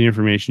all the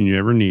information you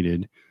ever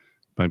needed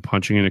by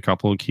punching in a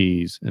couple of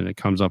keys, and it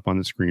comes up on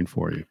the screen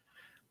for you.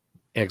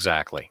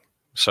 Exactly.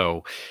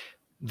 So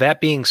that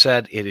being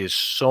said, it is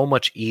so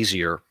much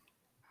easier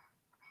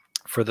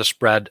for the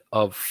spread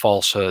of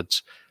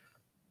falsehoods,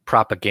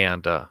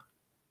 propaganda,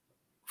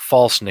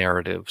 false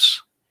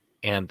narratives,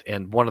 and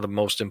one of the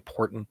most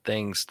important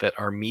things that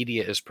our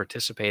media is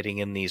participating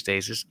in these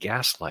days is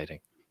gaslighting.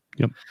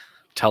 Yep.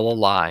 Tell a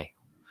lie.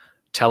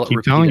 Tell it Keep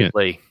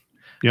repeatedly.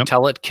 Yep.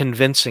 Tell it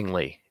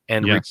convincingly.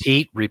 And Yes.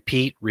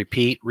 repeat.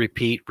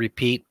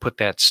 Put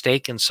that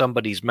stake in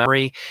somebody's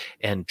memory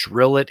and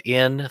drill it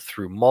in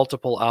through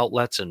multiple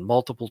outlets and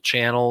multiple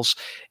channels,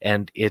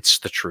 and it's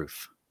the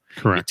truth.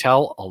 Correct. You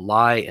tell a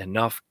lie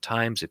enough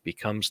times, it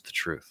becomes the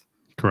truth.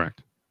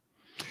 Correct.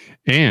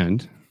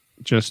 And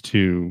just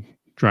to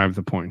drive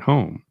the point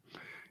home,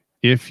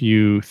 if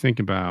you think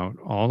about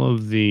all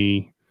of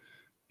the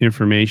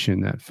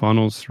information that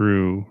funnels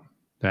through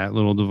that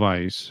little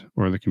device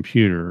or the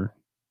computer,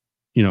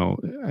 you know,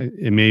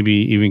 it may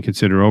be even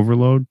considered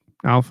overload,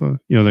 Alpha.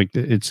 You know, like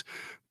it's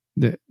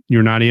that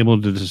you're not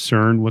able to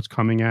discern what's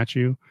coming at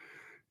you,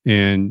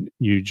 and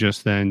you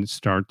just then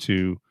start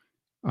to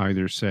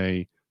either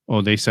say,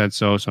 "Oh, they said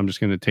so, so I'm just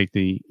going to take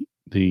the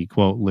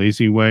quote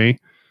lazy way,"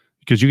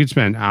 because you could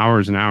spend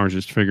hours and hours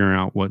just figuring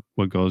out what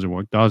goes or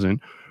what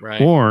doesn't,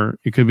 right? Or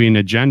it could be an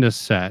agenda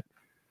set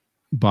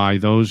by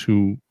those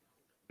who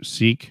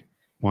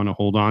want to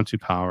hold on to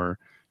power,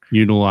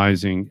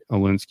 utilizing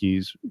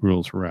Alinsky's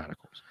rules for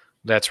radicals.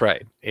 That's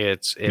right.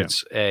 It's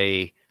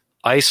a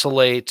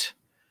isolate,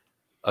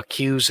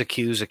 accuse,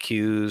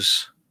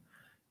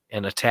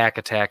 and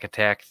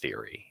attack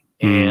theory.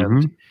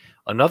 And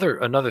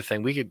another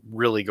thing, we could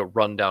really go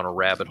run down a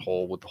rabbit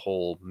hole with the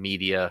whole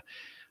media,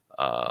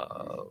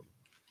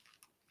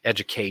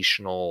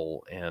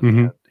 educational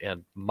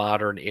and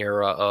modern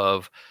era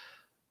of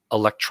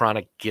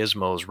electronic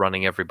gizmos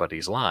running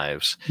everybody's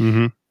lives.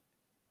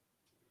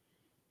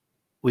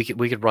 We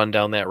could run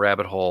down that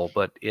rabbit hole,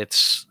 but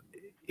it's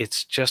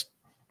just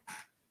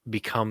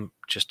become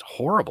just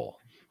horrible.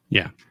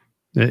 Yeah,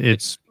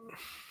 it's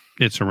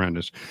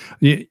horrendous.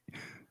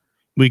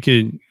 We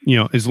could,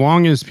 as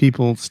long as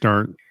people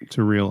start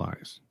to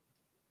realize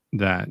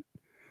that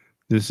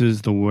this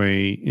is the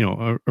way,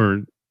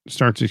 or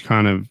start to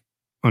kind of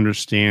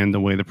understand the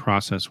way the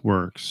process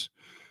works,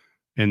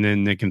 and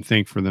then they can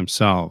think for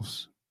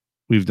themselves,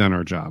 we've done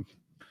our job.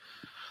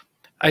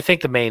 I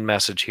think the main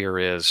message here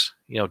is,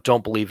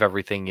 don't believe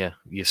everything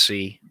you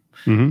see.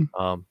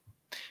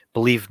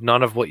 Believe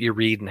none of what you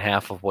read and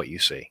half of what you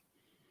see.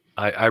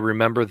 I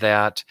remember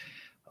that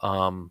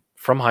from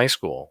high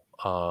school,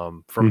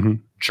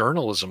 from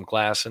journalism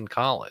class in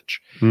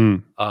college.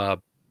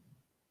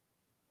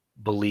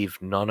 Believe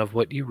none of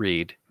what you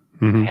read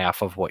and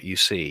half of what you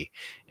see.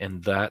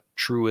 And that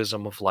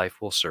truism of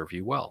life will serve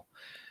you well.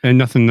 And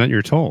nothing that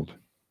you're told.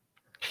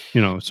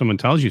 If someone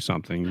tells you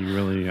something, you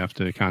really have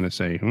to kind of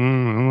say,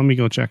 let me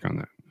go check on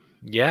that.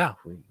 Yeah,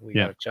 we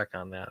got to check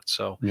on that.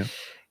 So,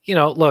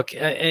 look,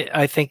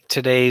 I think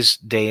today's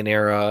day and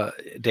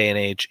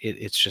age,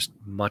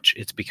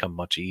 it's become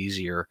much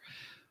easier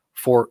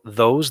for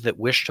those that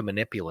wish to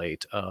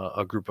manipulate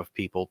a group of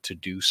people to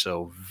do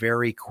so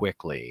very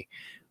quickly.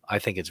 I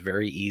think it's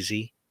very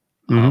easy,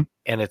 and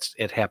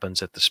it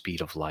happens at the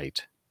speed of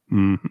light.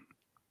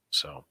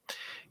 So,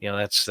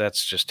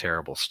 that's just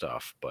terrible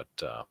stuff. But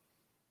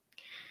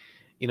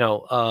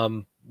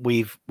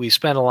we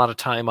spent a lot of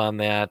time on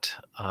that.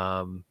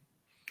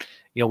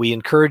 We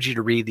encourage you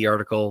to read the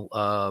article,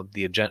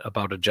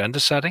 about agenda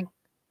setting,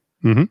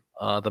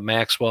 the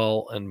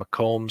Maxwell and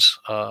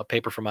McCombs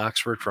paper from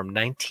Oxford from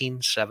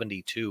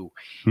 1972.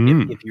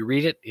 If you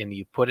read it and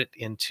you put it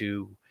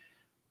into,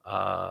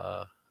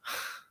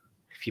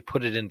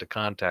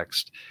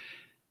 context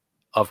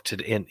of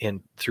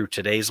through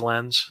today's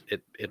lens,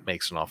 it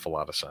makes an awful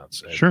lot of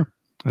sense. Sure,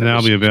 and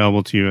that'll be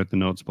available to you at the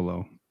notes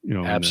below.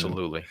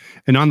 Absolutely.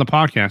 And on the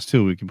podcast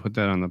too, we can put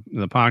that on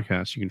the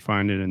podcast. You can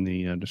find it in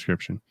the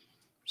description.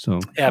 So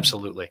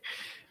absolutely.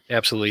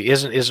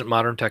 Isn't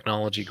modern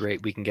technology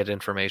great? We can get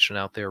information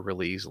out there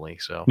really easily.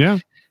 So yeah.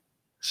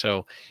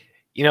 So,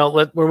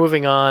 we're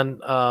moving on.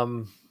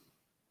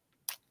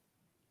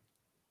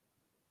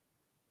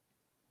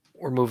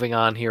 We're moving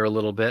on here a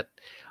little bit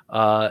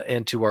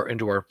into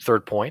our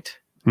third point.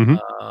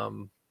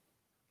 The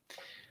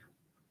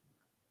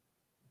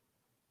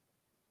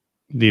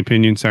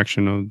opinion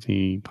section of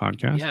the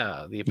podcast.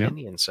 Yeah, the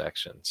opinion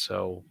section.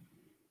 So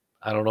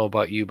I don't know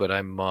about you, but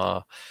I'm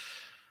kind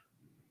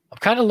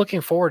of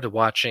looking forward to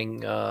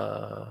watching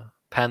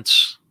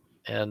Pence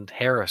and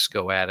Harris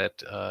go at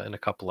it in a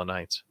couple of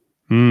nights.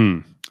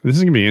 This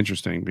is gonna be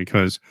interesting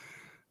because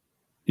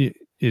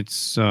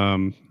it's.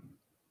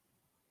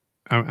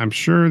 I'm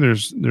sure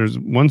there's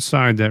one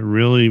side that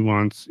really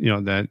wants,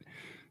 that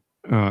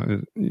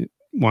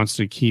wants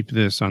to keep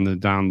this on the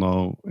down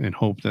low and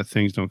hope that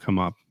things don't come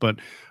up. But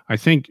I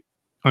think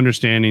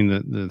understanding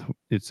that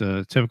it's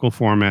a typical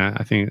format.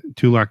 I think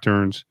 2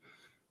 lecterns,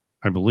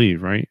 I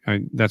believe, right?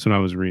 That's what I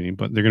was reading.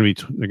 But they're going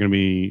to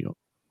be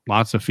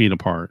lots of feet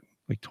apart,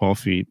 like 12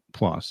 feet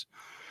plus.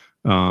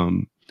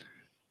 And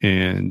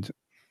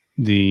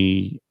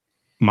the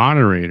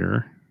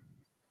moderator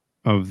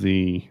of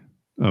the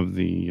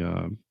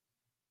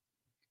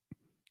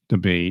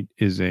debate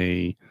is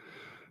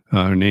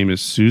her name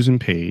is Susan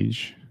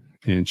Page,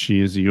 and she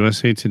is the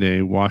USA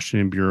Today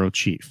Washington bureau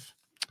chief.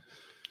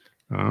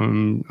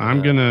 I'm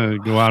gonna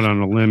go out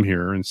on a limb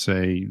here and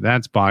say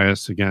that's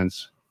biased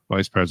against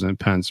Vice President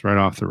Pence right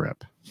off the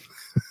rip.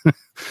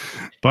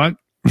 But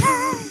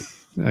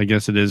I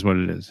guess it is what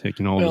it is. He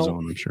can hold his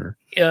own, I'm sure.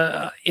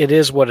 It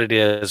is what it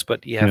is,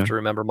 but you have to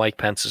remember Mike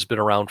Pence has been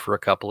around for a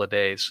couple of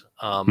days.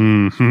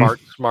 Smart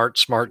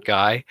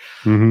guy.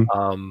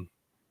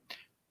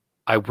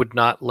 I would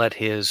not let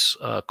his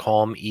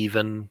calm,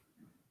 even,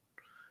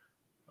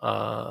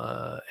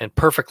 and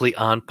perfectly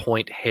on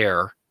point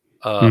hair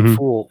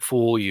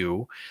fool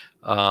you.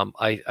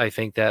 I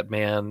think that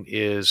man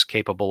is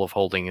capable of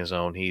holding his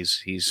own.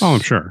 He's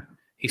I'm sure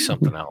he's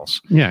something else.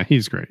 Yeah,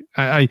 he's great.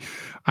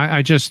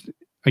 I just,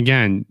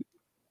 again,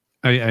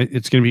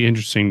 it's going to be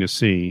interesting to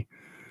see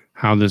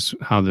how this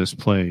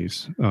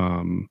plays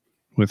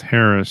with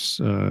Harris,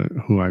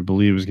 who I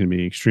believe is going to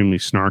be extremely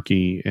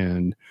snarky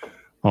and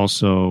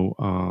also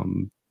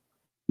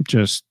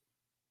just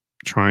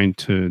trying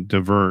to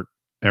divert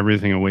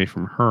everything away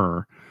from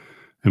her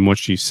and what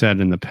she said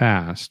in the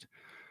past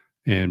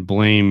and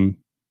blame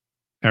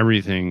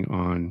everything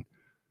on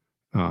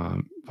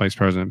Vice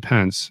President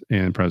Pence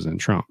and President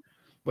Trump.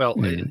 Well,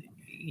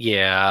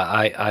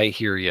 yeah, I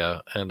hear you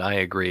and I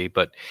agree,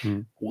 but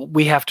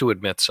we have to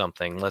admit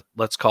something.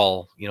 Let's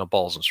call,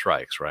 balls and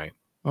strikes, right?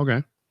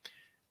 Okay.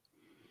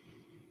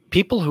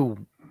 People who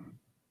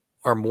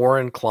are more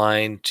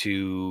inclined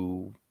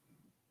to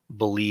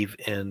believe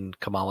in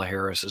Kamala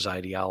Harris's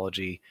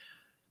ideology,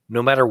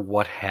 no matter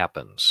what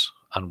happens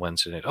on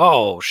Wednesday night.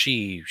 Oh,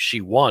 she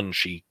won.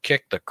 She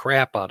kicked the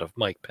crap out of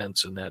Mike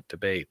Pence in that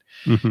debate.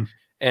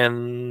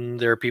 And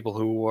there are people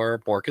who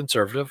are more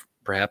conservative,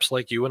 perhaps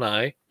like you and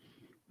I,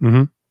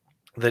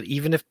 that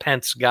even if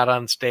Pence got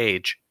on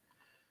stage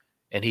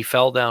and he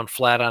fell down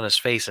flat on his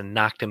face and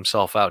knocked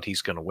himself out,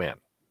 he's going to win.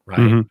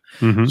 Right.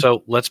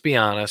 So let's be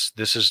honest.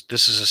 This is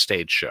a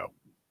stage show.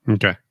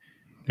 Okay.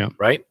 Yeah.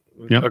 Right.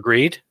 Yep.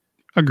 Agreed.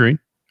 I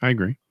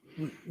agree.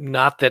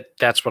 Not that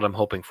that's what I'm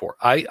hoping for.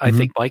 I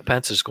think Mike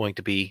Pence is going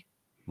to be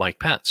Mike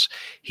Pence.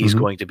 He's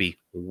going to be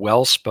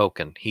well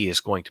spoken. He is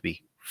going to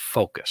be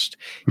focused.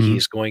 He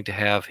is going to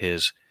have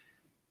his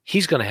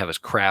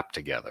crap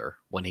together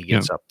when he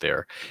gets up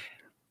there.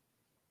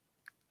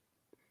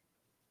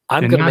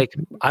 I'm going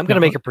to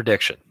make a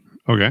prediction.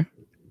 Okay.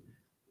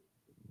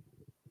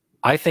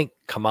 I think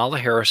Kamala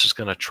Harris is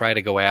going to try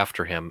to go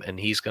after him, and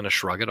he's going to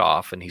shrug it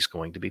off, and he's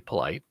going to be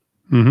polite.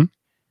 And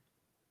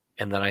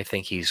then I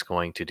think he's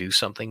going to do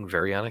something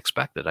very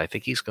unexpected. I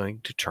think he's going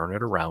to turn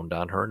it around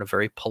on her in a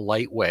very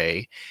polite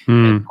way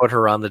and put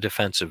her on the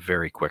defensive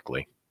very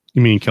quickly.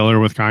 You mean kill her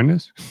with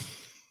kindness?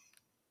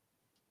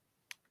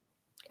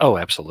 Oh,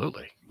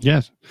 absolutely.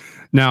 Yes.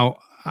 Now,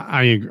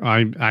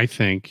 I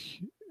think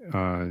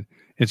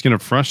it's going to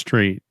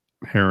frustrate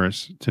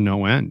Harris to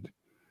no end.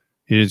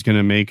 It is going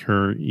to make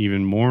her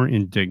even more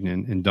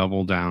indignant and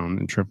double down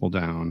and triple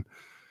down,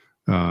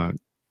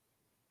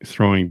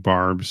 throwing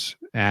barbs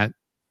at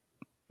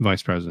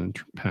Vice President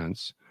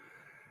Pence.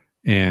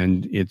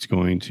 And it's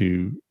going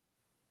to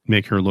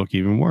make her look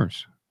even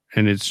worse.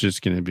 And it's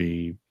just going to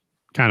be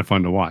kind of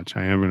fun to watch.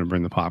 I am going to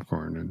bring the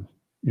popcorn and,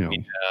 Yeah,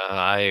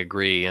 I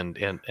agree. And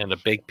a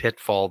big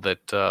pitfall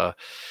that,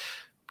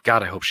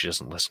 God, I hope she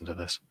doesn't listen to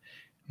this.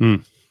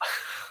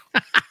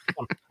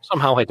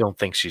 Somehow I don't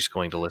think she's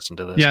going to listen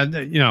to this. Yeah,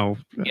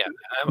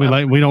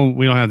 we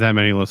don't have that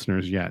many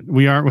listeners yet.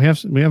 We have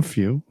a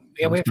few.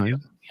 Yeah, we have a few.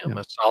 Yeah.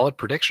 A solid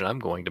prediction I'm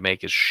going to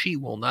make is she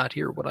will not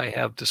hear what I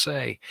have to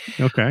say.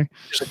 Okay.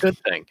 It's a good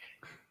thing.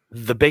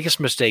 The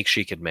biggest mistake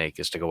she could make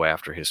is to go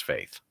after his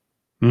faith.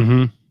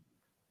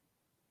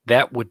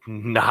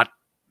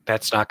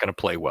 That's not going to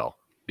play well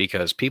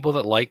because people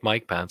that like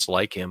Mike Pence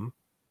like him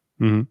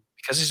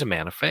because he's a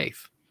man of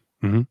faith.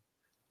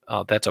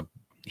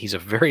 He's a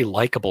very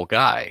likable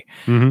guy.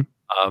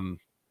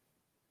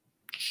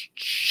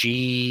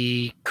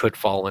 She could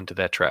fall into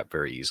that trap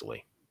very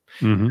easily.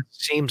 It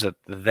seems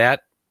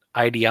that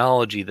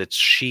ideology that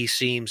she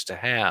seems to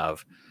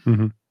have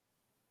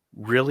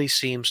really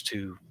seems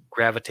to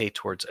gravitate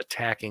towards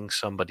attacking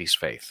somebody's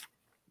faith.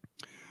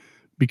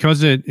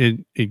 Because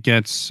it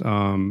gets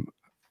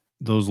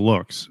those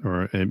looks,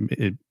 or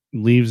it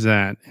leaves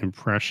that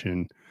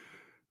impression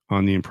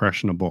on the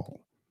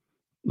impressionable,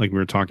 like we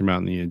were talking about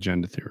in the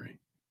agenda theory.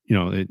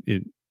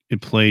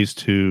 It plays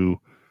to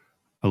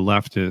a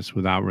leftist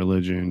without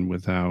religion,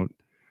 without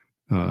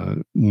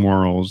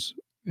morals,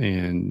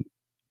 and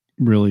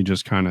really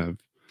just kind of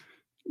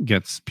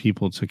gets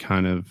people to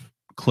kind of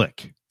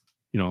click,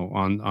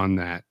 on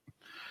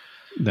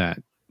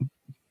that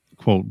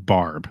quote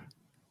barb.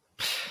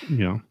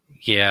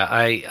 Yeah,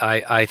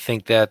 I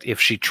think that if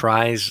she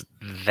tries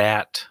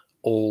that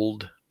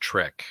old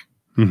trick,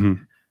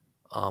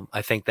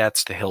 I think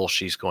that's the hill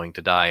she's going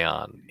to die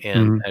on.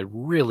 And I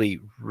really,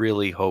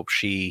 really hope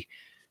she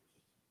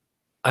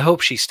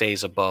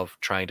stays above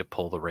trying to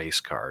pull the race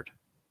card.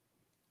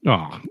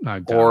 Oh,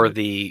 or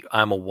the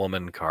I'm a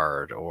woman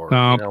card, or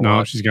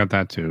no, she's got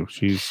that too.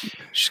 She's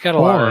got a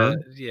lot of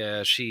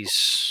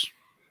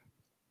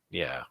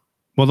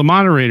Well, the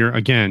moderator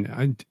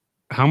again.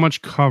 How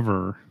much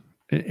cover?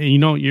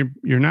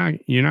 You're not.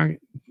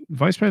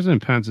 Vice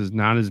President Pence is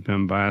not as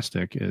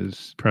bombastic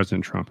as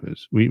President Trump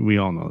is. We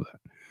all know that,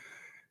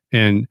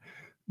 and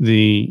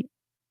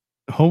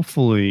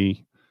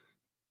hopefully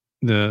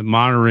the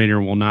moderator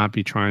will not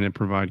be trying to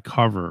provide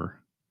cover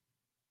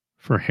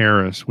for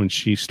Harris when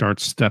she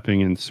starts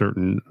stepping in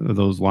certain of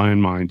those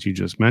landmines you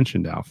just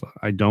mentioned, Alpha.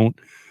 I don't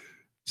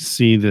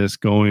see this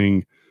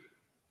going,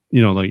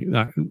 like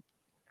that.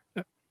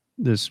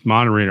 This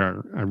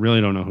moderator, I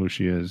really don't know who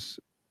she is.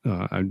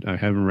 I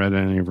haven't read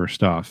any of her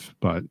stuff,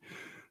 but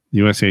the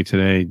USA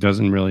Today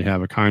doesn't really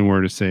have a kind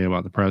word to say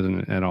about the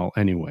president at all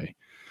anyway.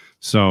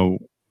 So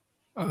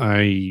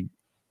I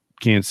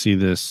can't see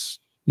this,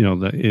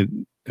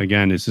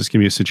 again, is this going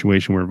to be a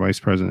situation where Vice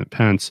President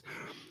Pence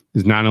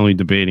is not only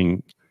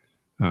debating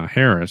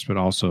Harris, but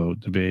also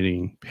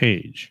debating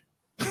Page?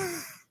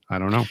 I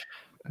don't know.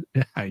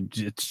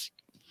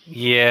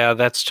 Yeah,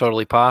 that's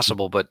totally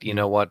possible. But you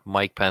know what?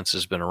 Mike Pence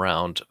has been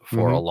around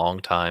for a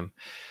long time.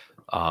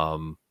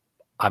 I'm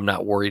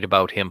not worried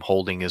about him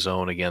holding his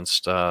own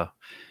against,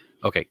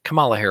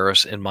 Kamala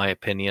Harris, in my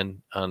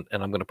opinion, and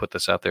I'm going to put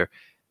this out there.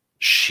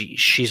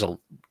 She's a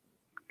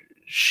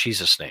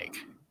snake.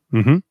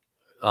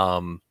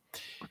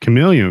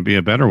 Chameleon would be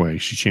a better way.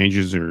 She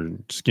changes her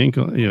skin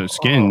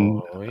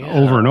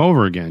over and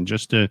over again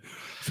just to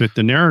fit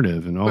the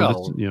narrative and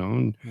all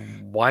this,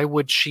 Why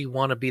would she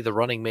want to be the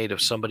running mate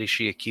of somebody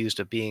she accused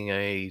of being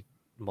a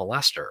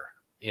molester?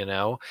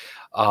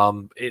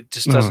 It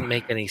just doesn't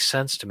make any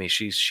sense to me.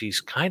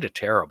 She's kind of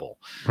terrible,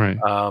 right?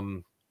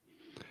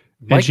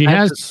 And she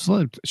has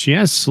slipped. She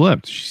has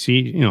slipped.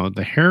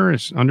 The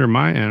Harris under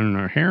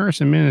our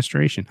Harris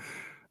administration.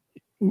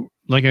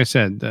 Like I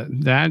said,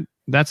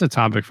 that's a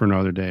topic for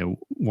another day.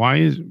 Why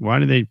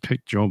do they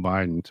pick Joe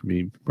Biden to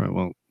be?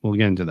 Well, we'll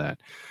get into that.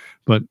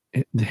 But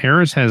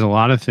Harris has a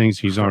lot of things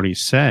he's already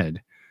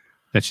said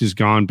that she's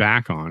gone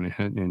back on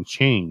and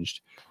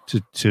changed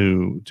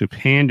to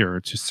pander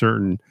to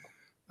certain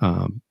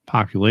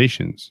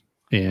populations,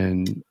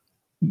 and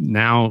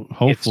now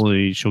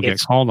hopefully she'll get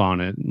called on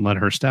it and let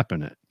her step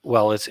in it.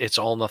 Well, it's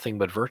all nothing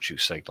but virtue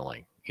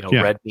signaling.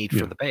 Red meat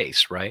for the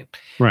base, right?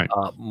 Right.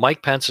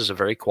 Mike Pence is a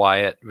very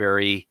quiet,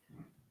 very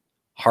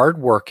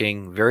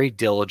hardworking, very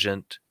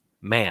diligent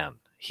man.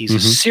 He's a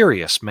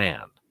serious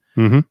man.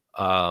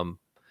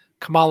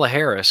 Kamala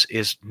Harris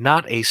is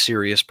not a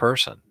serious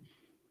person.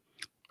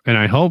 And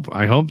I hope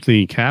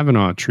the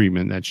Kavanaugh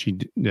treatment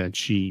that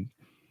she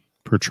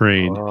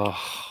portrayed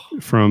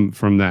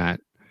from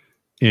that,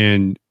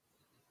 and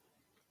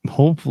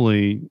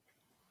hopefully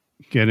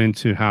get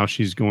into how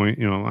she's going.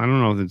 I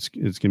don't know if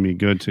it's going to be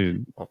good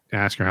to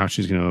ask her how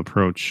she's going to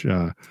approach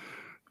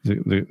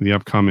the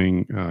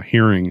upcoming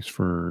hearings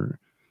for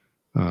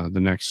the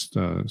next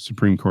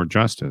Supreme Court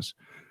justice.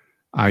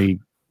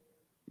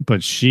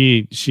 But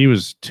she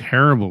was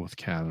terrible with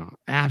Kavanaugh.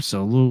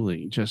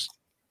 Absolutely, just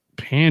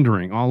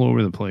pandering all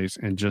over the place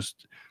and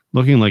just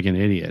looking like an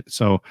idiot.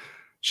 So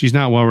she's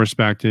not well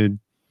respected.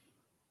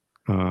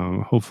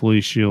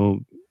 Hopefully she'll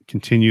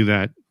continue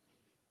that,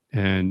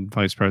 and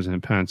Vice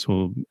President Pence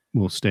will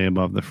stay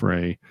above the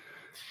fray,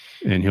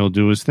 and he'll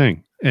do his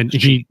thing. And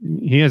he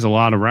has a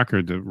lot of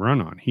record to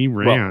run on. He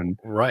ran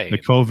the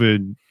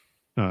COVID,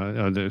 the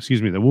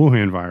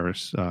Wuhan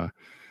virus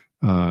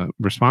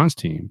response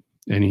team,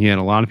 and he had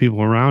a lot of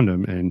people around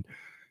him, and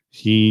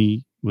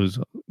he was,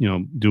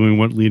 doing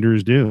what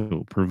leaders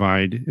do: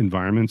 provide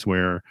environments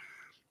where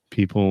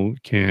people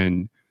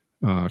can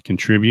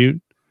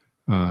contribute,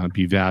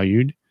 be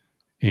valued,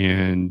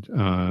 and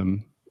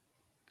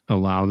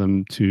allow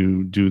them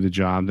to do the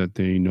job that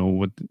they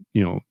know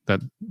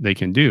that they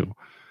can do.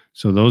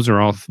 So those are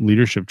all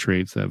leadership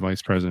traits that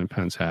Vice President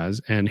Pence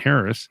has, and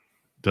Harris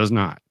does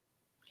not.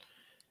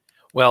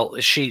 Well,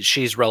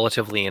 she's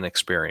relatively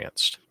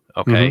inexperienced.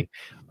 Okay.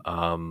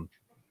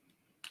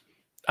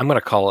 I'm going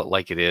to call it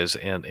like it is,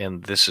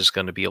 and this is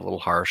going to be a little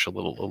harsh, a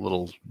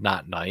little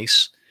not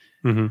nice.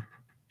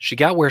 She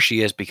got where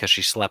she is because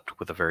she slept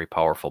with a very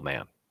powerful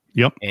man.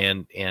 Yep.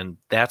 And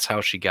that's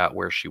how she got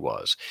where she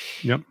was.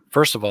 Yep.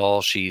 First of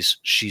all, she's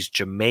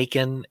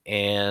Jamaican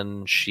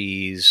and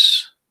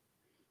she's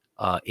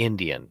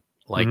Indian,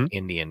 like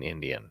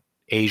Indian,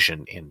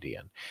 Asian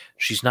Indian.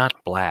 She's not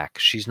black.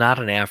 She's not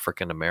an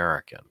African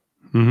American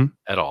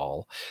at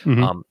all.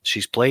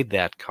 She's played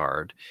that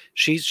card.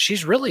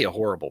 She's really a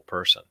horrible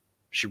person.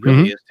 She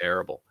really is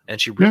terrible, and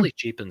she really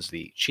cheapens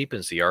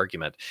the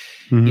argument.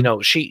 You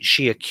know,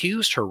 she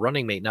accused her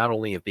running mate not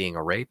only of being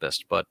a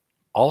rapist, but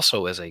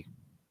also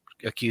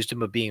accused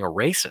him of being a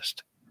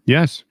racist.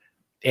 Yes,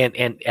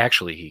 and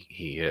actually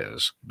he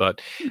is.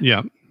 But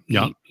yeah.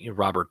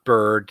 Robert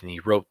Byrd, and he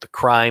wrote the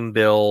crime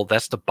bill.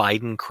 That's the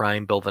Biden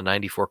crime bill, the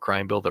 '94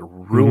 crime bill that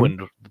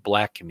ruined the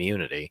black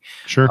community.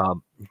 Sure,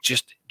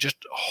 just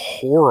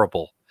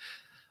horrible.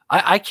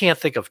 I can't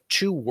think of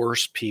two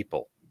worse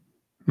people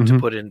to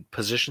put in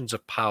positions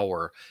of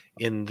power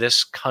in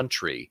this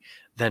country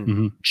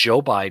than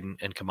Joe Biden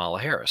and Kamala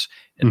Harris.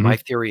 And my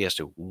theory as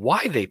to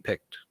why they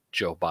picked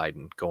Joe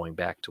Biden, going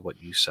back to what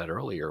you said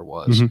earlier,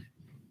 was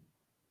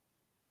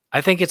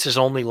I think it's his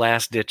only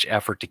last-ditch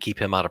effort to keep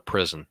him out of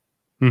prison.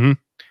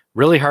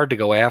 Really hard to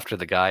go after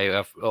the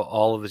guy,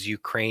 all of his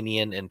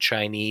Ukrainian and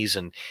Chinese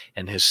and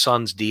his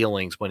son's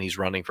dealings when he's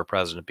running for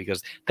president,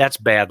 because that's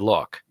bad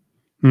luck.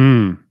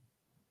 That's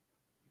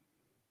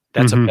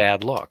a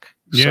bad look.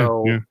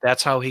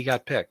 That's how he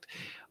got picked.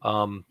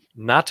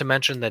 Not to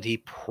mention that he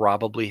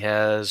probably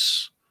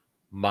has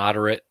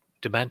moderate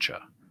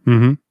dementia.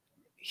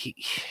 He's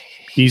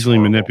easily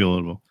horrible.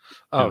 manipulable.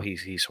 Oh,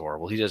 he's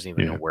horrible. He doesn't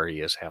even know where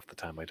he is half the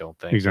time, I don't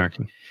think.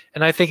 Exactly.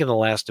 And I think in the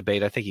last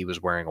debate, I think he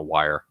was wearing a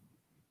wire.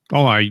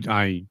 Oh,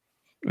 I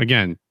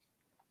again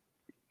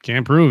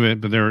can't prove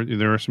it, but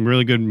there are some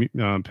really good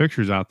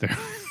pictures out there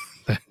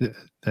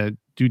that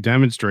do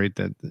demonstrate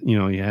that, you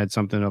know, he had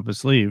something up his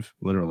sleeve,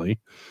 literally,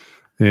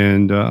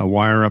 and a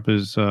wire up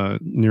his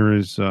near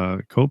his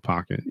coat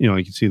pocket. You know,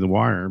 you can see the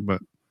wire,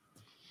 but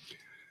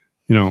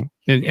you know,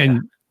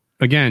 and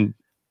again,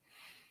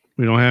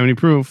 we don't have any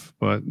proof,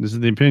 but this is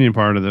the opinion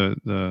part of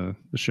the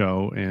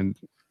show, and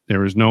there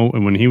was no.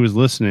 And when he was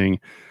listening,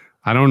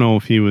 I don't know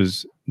if he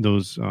was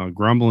those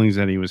grumblings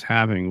that he was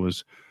having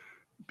was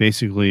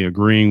basically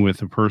agreeing with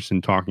the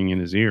person talking in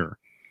his ear,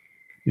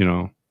 you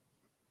know,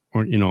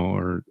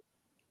 or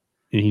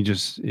it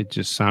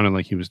just sounded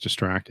like he was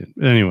distracted.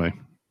 Anyway.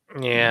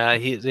 Yeah,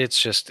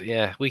 it's just,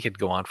 we could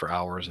go on for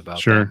hours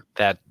about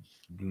that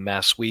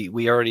mess.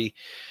 We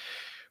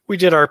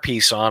did our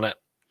piece on it.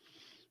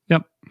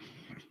 Yep.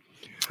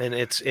 And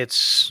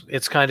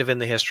it's kind of in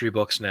the history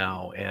books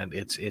now, and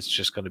it's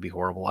just going to be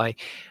horrible.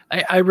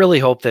 I really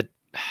hope that,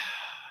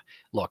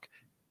 look,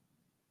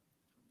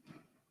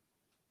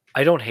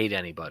 I don't hate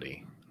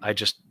anybody. I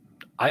just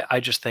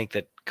think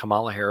that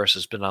Kamala Harris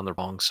has been on the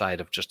wrong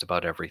side of just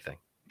about everything.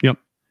 Yep.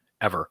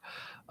 Ever.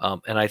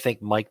 And I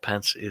think Mike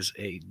Pence is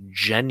a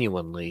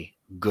genuinely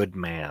good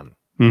man.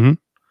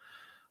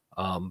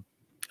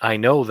 I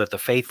know that the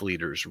faith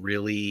leaders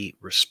really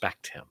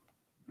respect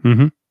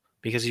him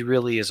because he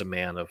really is a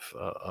man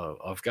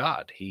of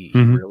God. He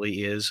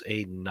really is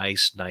a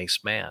nice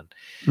man.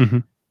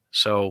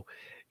 So,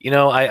 you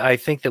know, I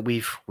think that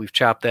we've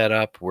chopped that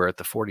up. We're at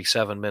the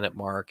 47-minute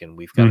mark, and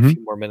we've got a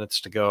few more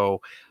minutes to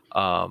go.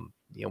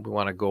 You know, we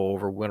want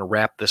to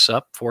wrap this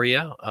up for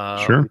you.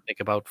 Sure. We think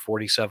about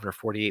 47 or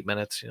 48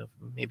 minutes, you know,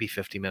 maybe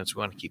 50 minutes. We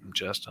want to keep them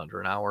just under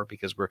an hour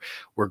because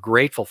we're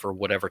grateful for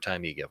whatever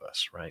time you give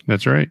us. Right.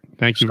 That's right.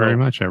 Thank you very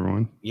much,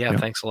 everyone. Yeah.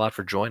 Thanks a lot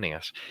for joining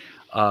us.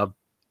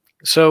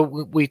 So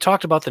we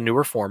talked about the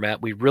newer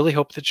format. We really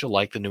hope that you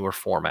like the newer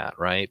format,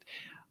 right?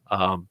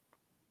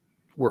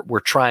 We're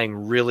trying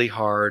really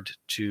hard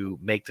to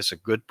make this a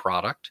good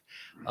product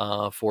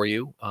for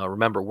you.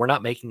 Remember, we're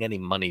not making any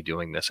money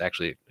doing this.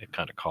 Actually, it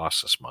kind of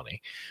costs us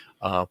money,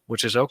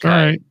 which is okay. All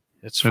right.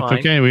 That's fine.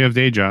 Okay. We have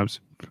day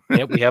jobs.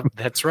 Yeah, we have.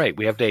 That's right.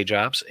 We have day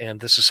jobs, and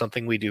this is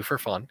something we do for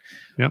fun.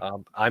 Yep.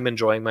 I'm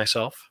enjoying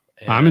myself.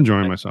 I'm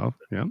enjoying myself.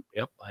 Yeah.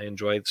 Yep. I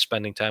enjoyed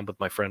spending time with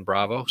my friend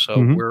Bravo. So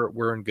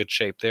we're in good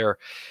shape there.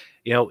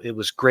 You know, it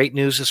was great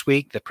news this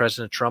week that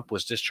President Trump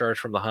was discharged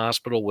from the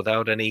hospital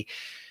without any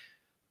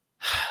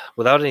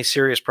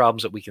serious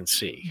problems that we can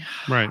see.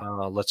 Right.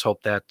 Let's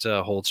hope that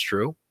holds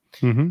true.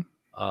 And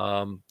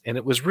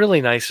it was really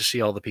nice to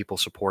see all the people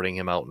supporting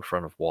him out in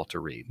front of Walter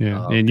Reed.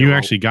 Yeah. And you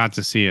actually got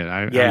to see it.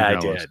 I did.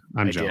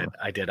 I'm jealous.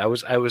 I did. I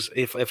was,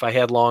 if I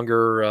had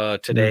longer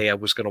today, I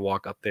was going to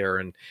walk up there,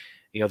 and,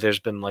 you know, there's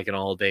been like an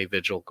all day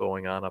vigil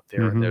going on up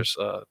there, and there's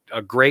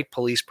a great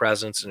police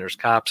presence, and there's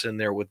cops in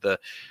there with the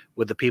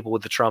people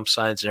with the Trump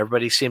signs, and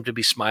everybody seemed to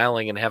be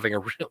smiling and having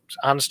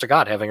honest to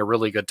God, having a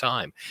really good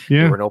time.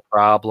 Yeah. There were no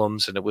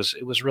problems, and it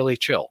was really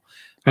chill.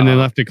 And they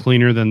left it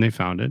cleaner than they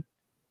found it.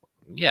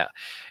 Yeah.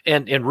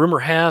 And rumor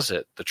has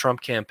it the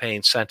Trump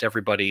campaign sent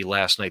everybody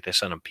last night, they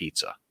sent them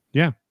pizza.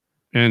 Yeah.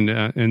 And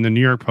in the New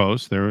York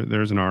Post,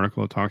 there's an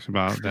article that talks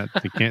about that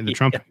the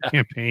Trump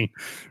campaign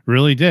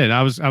really did.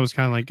 I was kind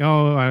of like,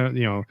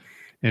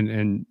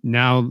 and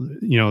now,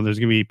 you know, there's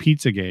going to be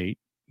Pizzagate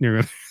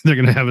they're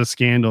gonna have a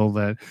scandal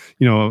that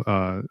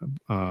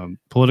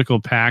political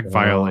PAC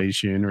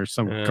violation or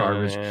some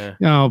garbage.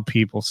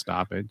 People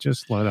stop it.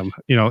 Just let them.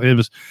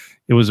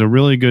 It was a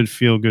really good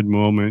feel good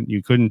moment.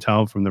 You couldn't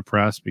tell from the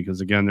press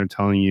because again they're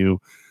telling you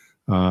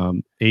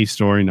a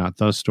story, not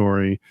the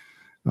story.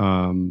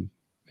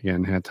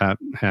 Again,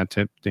 hat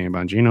tip Dan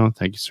Bongino.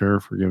 Thank you, sir,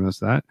 for giving us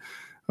that.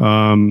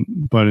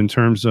 But in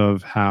terms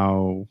of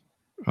how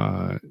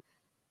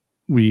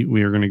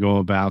we are going to go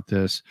about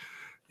this,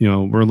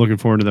 we're looking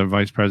forward to the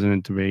vice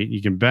president debate.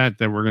 You can bet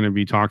that we're going to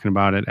be talking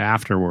about it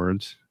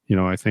afterwards.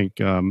 I think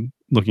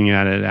looking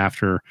at it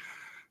after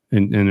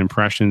and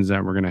impressions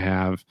that we're going to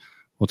have,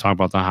 we'll talk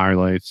about the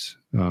highlights.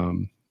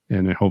 And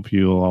I hope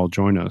you'll all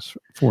join us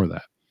for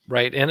that.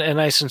 Right. And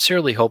I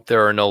sincerely hope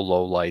there are no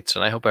lowlights,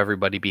 and I hope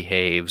everybody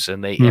behaves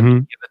and they give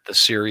it the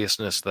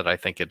seriousness that I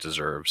think it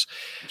deserves.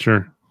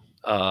 Sure.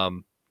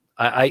 Look,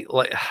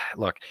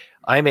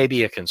 I may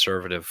be a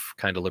conservative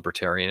kind of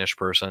libertarianish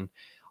person.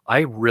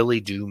 I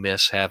really do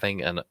miss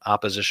having an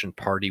opposition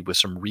party with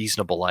some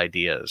reasonable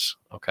ideas,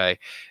 okay,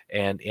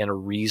 and a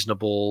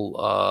reasonable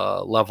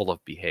level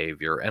of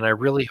behavior. And I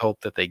really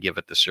hope that they give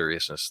it the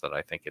seriousness that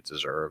I think it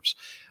deserves.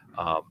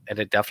 And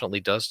it definitely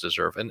does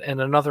deserve. And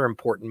another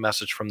important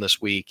message from this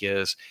week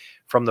is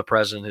from the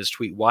president, his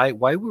tweet, why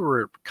we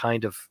were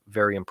kind of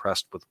very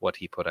impressed with what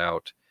he put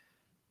out.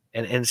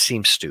 And it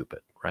seems stupid,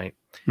 right?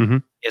 Mm-hmm.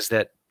 Is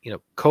that,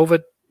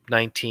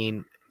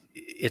 COVID-19,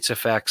 its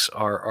effects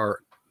are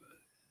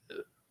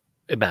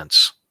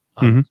immense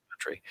on the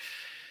country.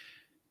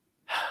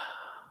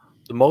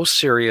 The most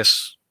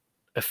serious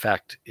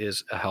effect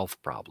is a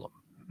health problem.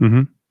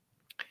 Mm-hmm.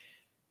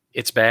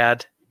 It's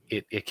bad.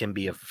 It can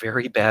be a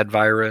very bad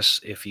virus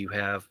if you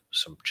have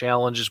some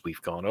challenges.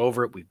 We've gone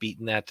over it. We've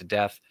beaten that to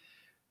death.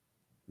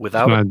 The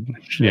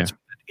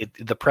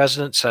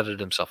president said it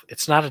himself.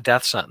 It's not a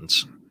death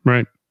sentence.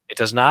 Right. It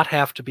does not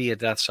have to be a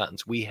death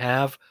sentence. We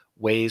have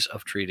ways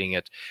of treating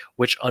it,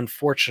 which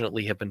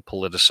unfortunately have been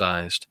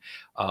politicized.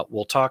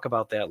 We'll talk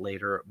about that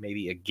later,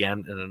 maybe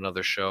again in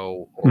another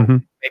show, or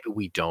maybe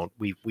we don't.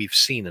 We've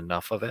seen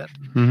enough of it.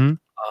 Mm-hmm.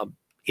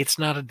 It's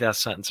not a death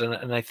sentence.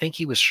 And I think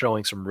he was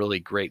showing some really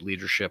great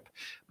leadership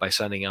by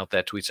sending out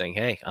that tweet saying,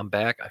 hey, I'm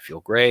back. I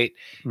feel great.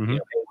 Mm-hmm.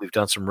 We've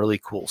done some really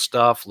cool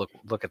stuff.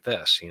 Look at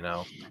this,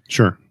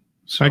 Sure.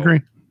 So I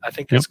agree. I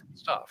think that's good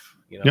stuff.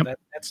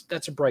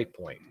 That's a bright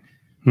point.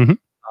 Mm-hmm.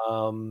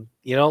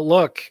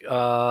 Look,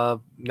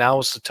 now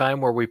is the time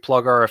where we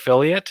plug our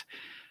affiliate.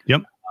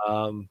 Yep.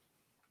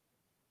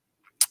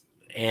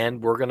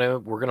 And we're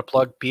gonna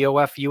plug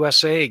POF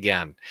USA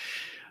again.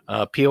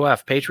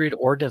 POF, Patriot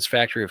Ordnance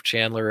Factory of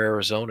Chandler,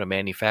 Arizona,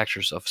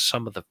 manufacturers of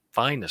some of the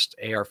finest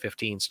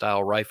AR-15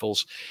 style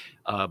rifles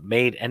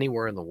made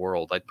anywhere in the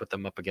world. I'd put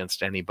them up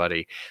against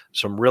anybody.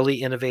 Some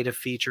really innovative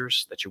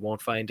features that you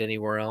won't find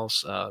anywhere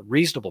else.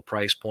 Reasonable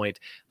price point.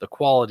 The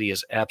quality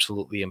is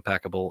absolutely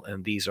impeccable,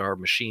 and these are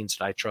machines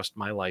that I trust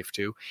my life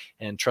to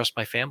and trust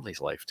my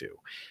family's life to.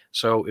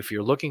 So if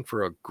you're looking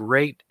for a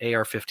great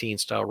AR-15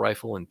 style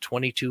rifle and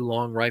 22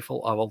 long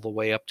rifle all the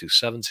way up to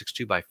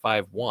 7.62 by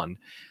 5.1,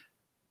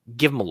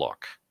 give them a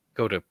look.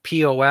 Go to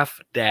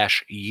pof-usa.com.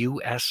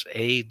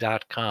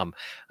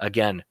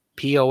 Again,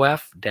 pof-usa.com.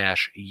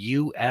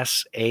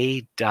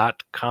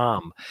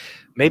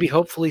 Maybe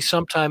hopefully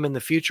sometime in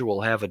the future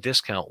we'll have a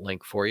discount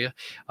link for you.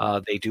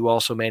 They do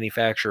also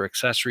manufacture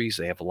accessories.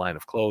 They have a line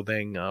of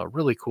clothing.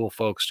 Really cool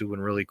folks doing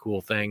really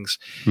cool things.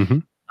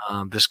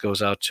 Mm-hmm. This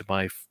goes out to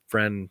my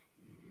friend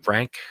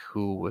Frank,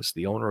 who was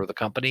the owner of the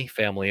company,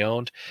 family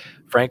owned.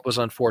 Frank was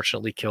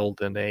unfortunately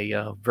killed in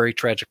a very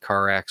tragic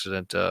car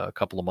accident a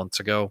couple of months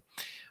ago.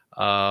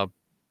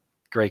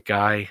 Great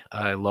guy.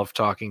 I love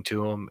talking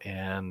to him,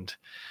 and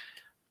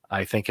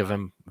I think of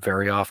him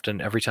very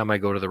often. Every time I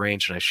go to the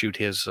range and I shoot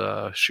his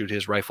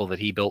rifle that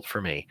he built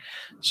for me.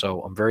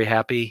 So I'm very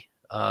happy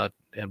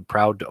and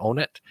proud to own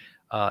it,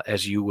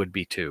 as you would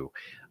be too.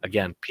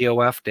 Again,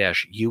 pof-usa.com.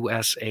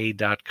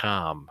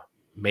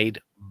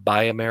 Made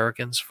by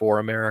Americans for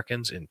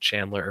Americans in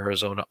Chandler,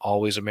 Arizona.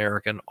 Always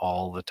American,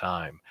 all the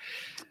time.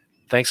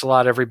 Thanks a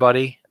lot,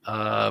 everybody.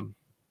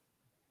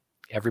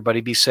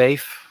 Everybody be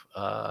safe.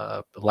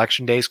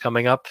 Election day is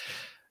coming up.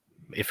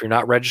 If you're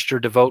not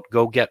registered to vote,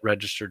 go get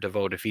registered to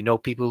vote. If you know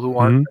people who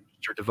aren't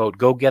registered to vote,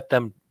 go get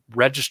them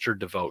registered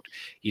to vote.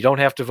 You don't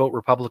have to vote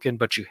Republican,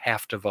 but you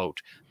have to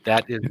vote.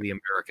 That is the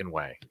American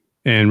way.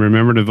 And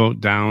remember to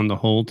vote down the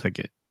whole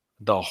ticket.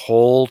 The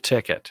whole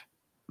ticket.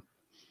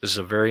 This is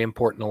a very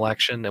important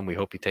election, and we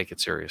hope you take it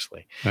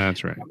seriously.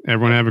 That's right.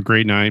 Everyone have a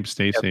great night.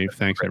 Stay safe.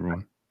 Thanks,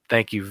 everyone.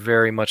 Thank you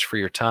very much for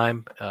your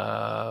time.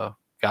 God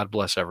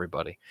bless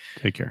everybody.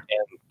 Take care.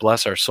 And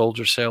bless our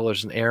soldiers,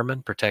 sailors, and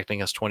airmen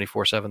protecting us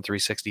 24/7,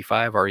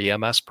 365, our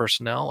EMS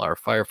personnel, our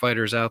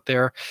firefighters out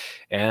there,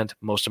 and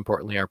most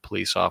importantly, our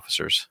police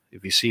officers.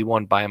 If you see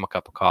one, buy them a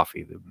cup of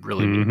coffee. They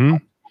really need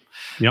help.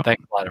 Yep.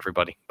 Thanks a lot,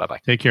 everybody.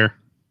 Bye-bye. Take care.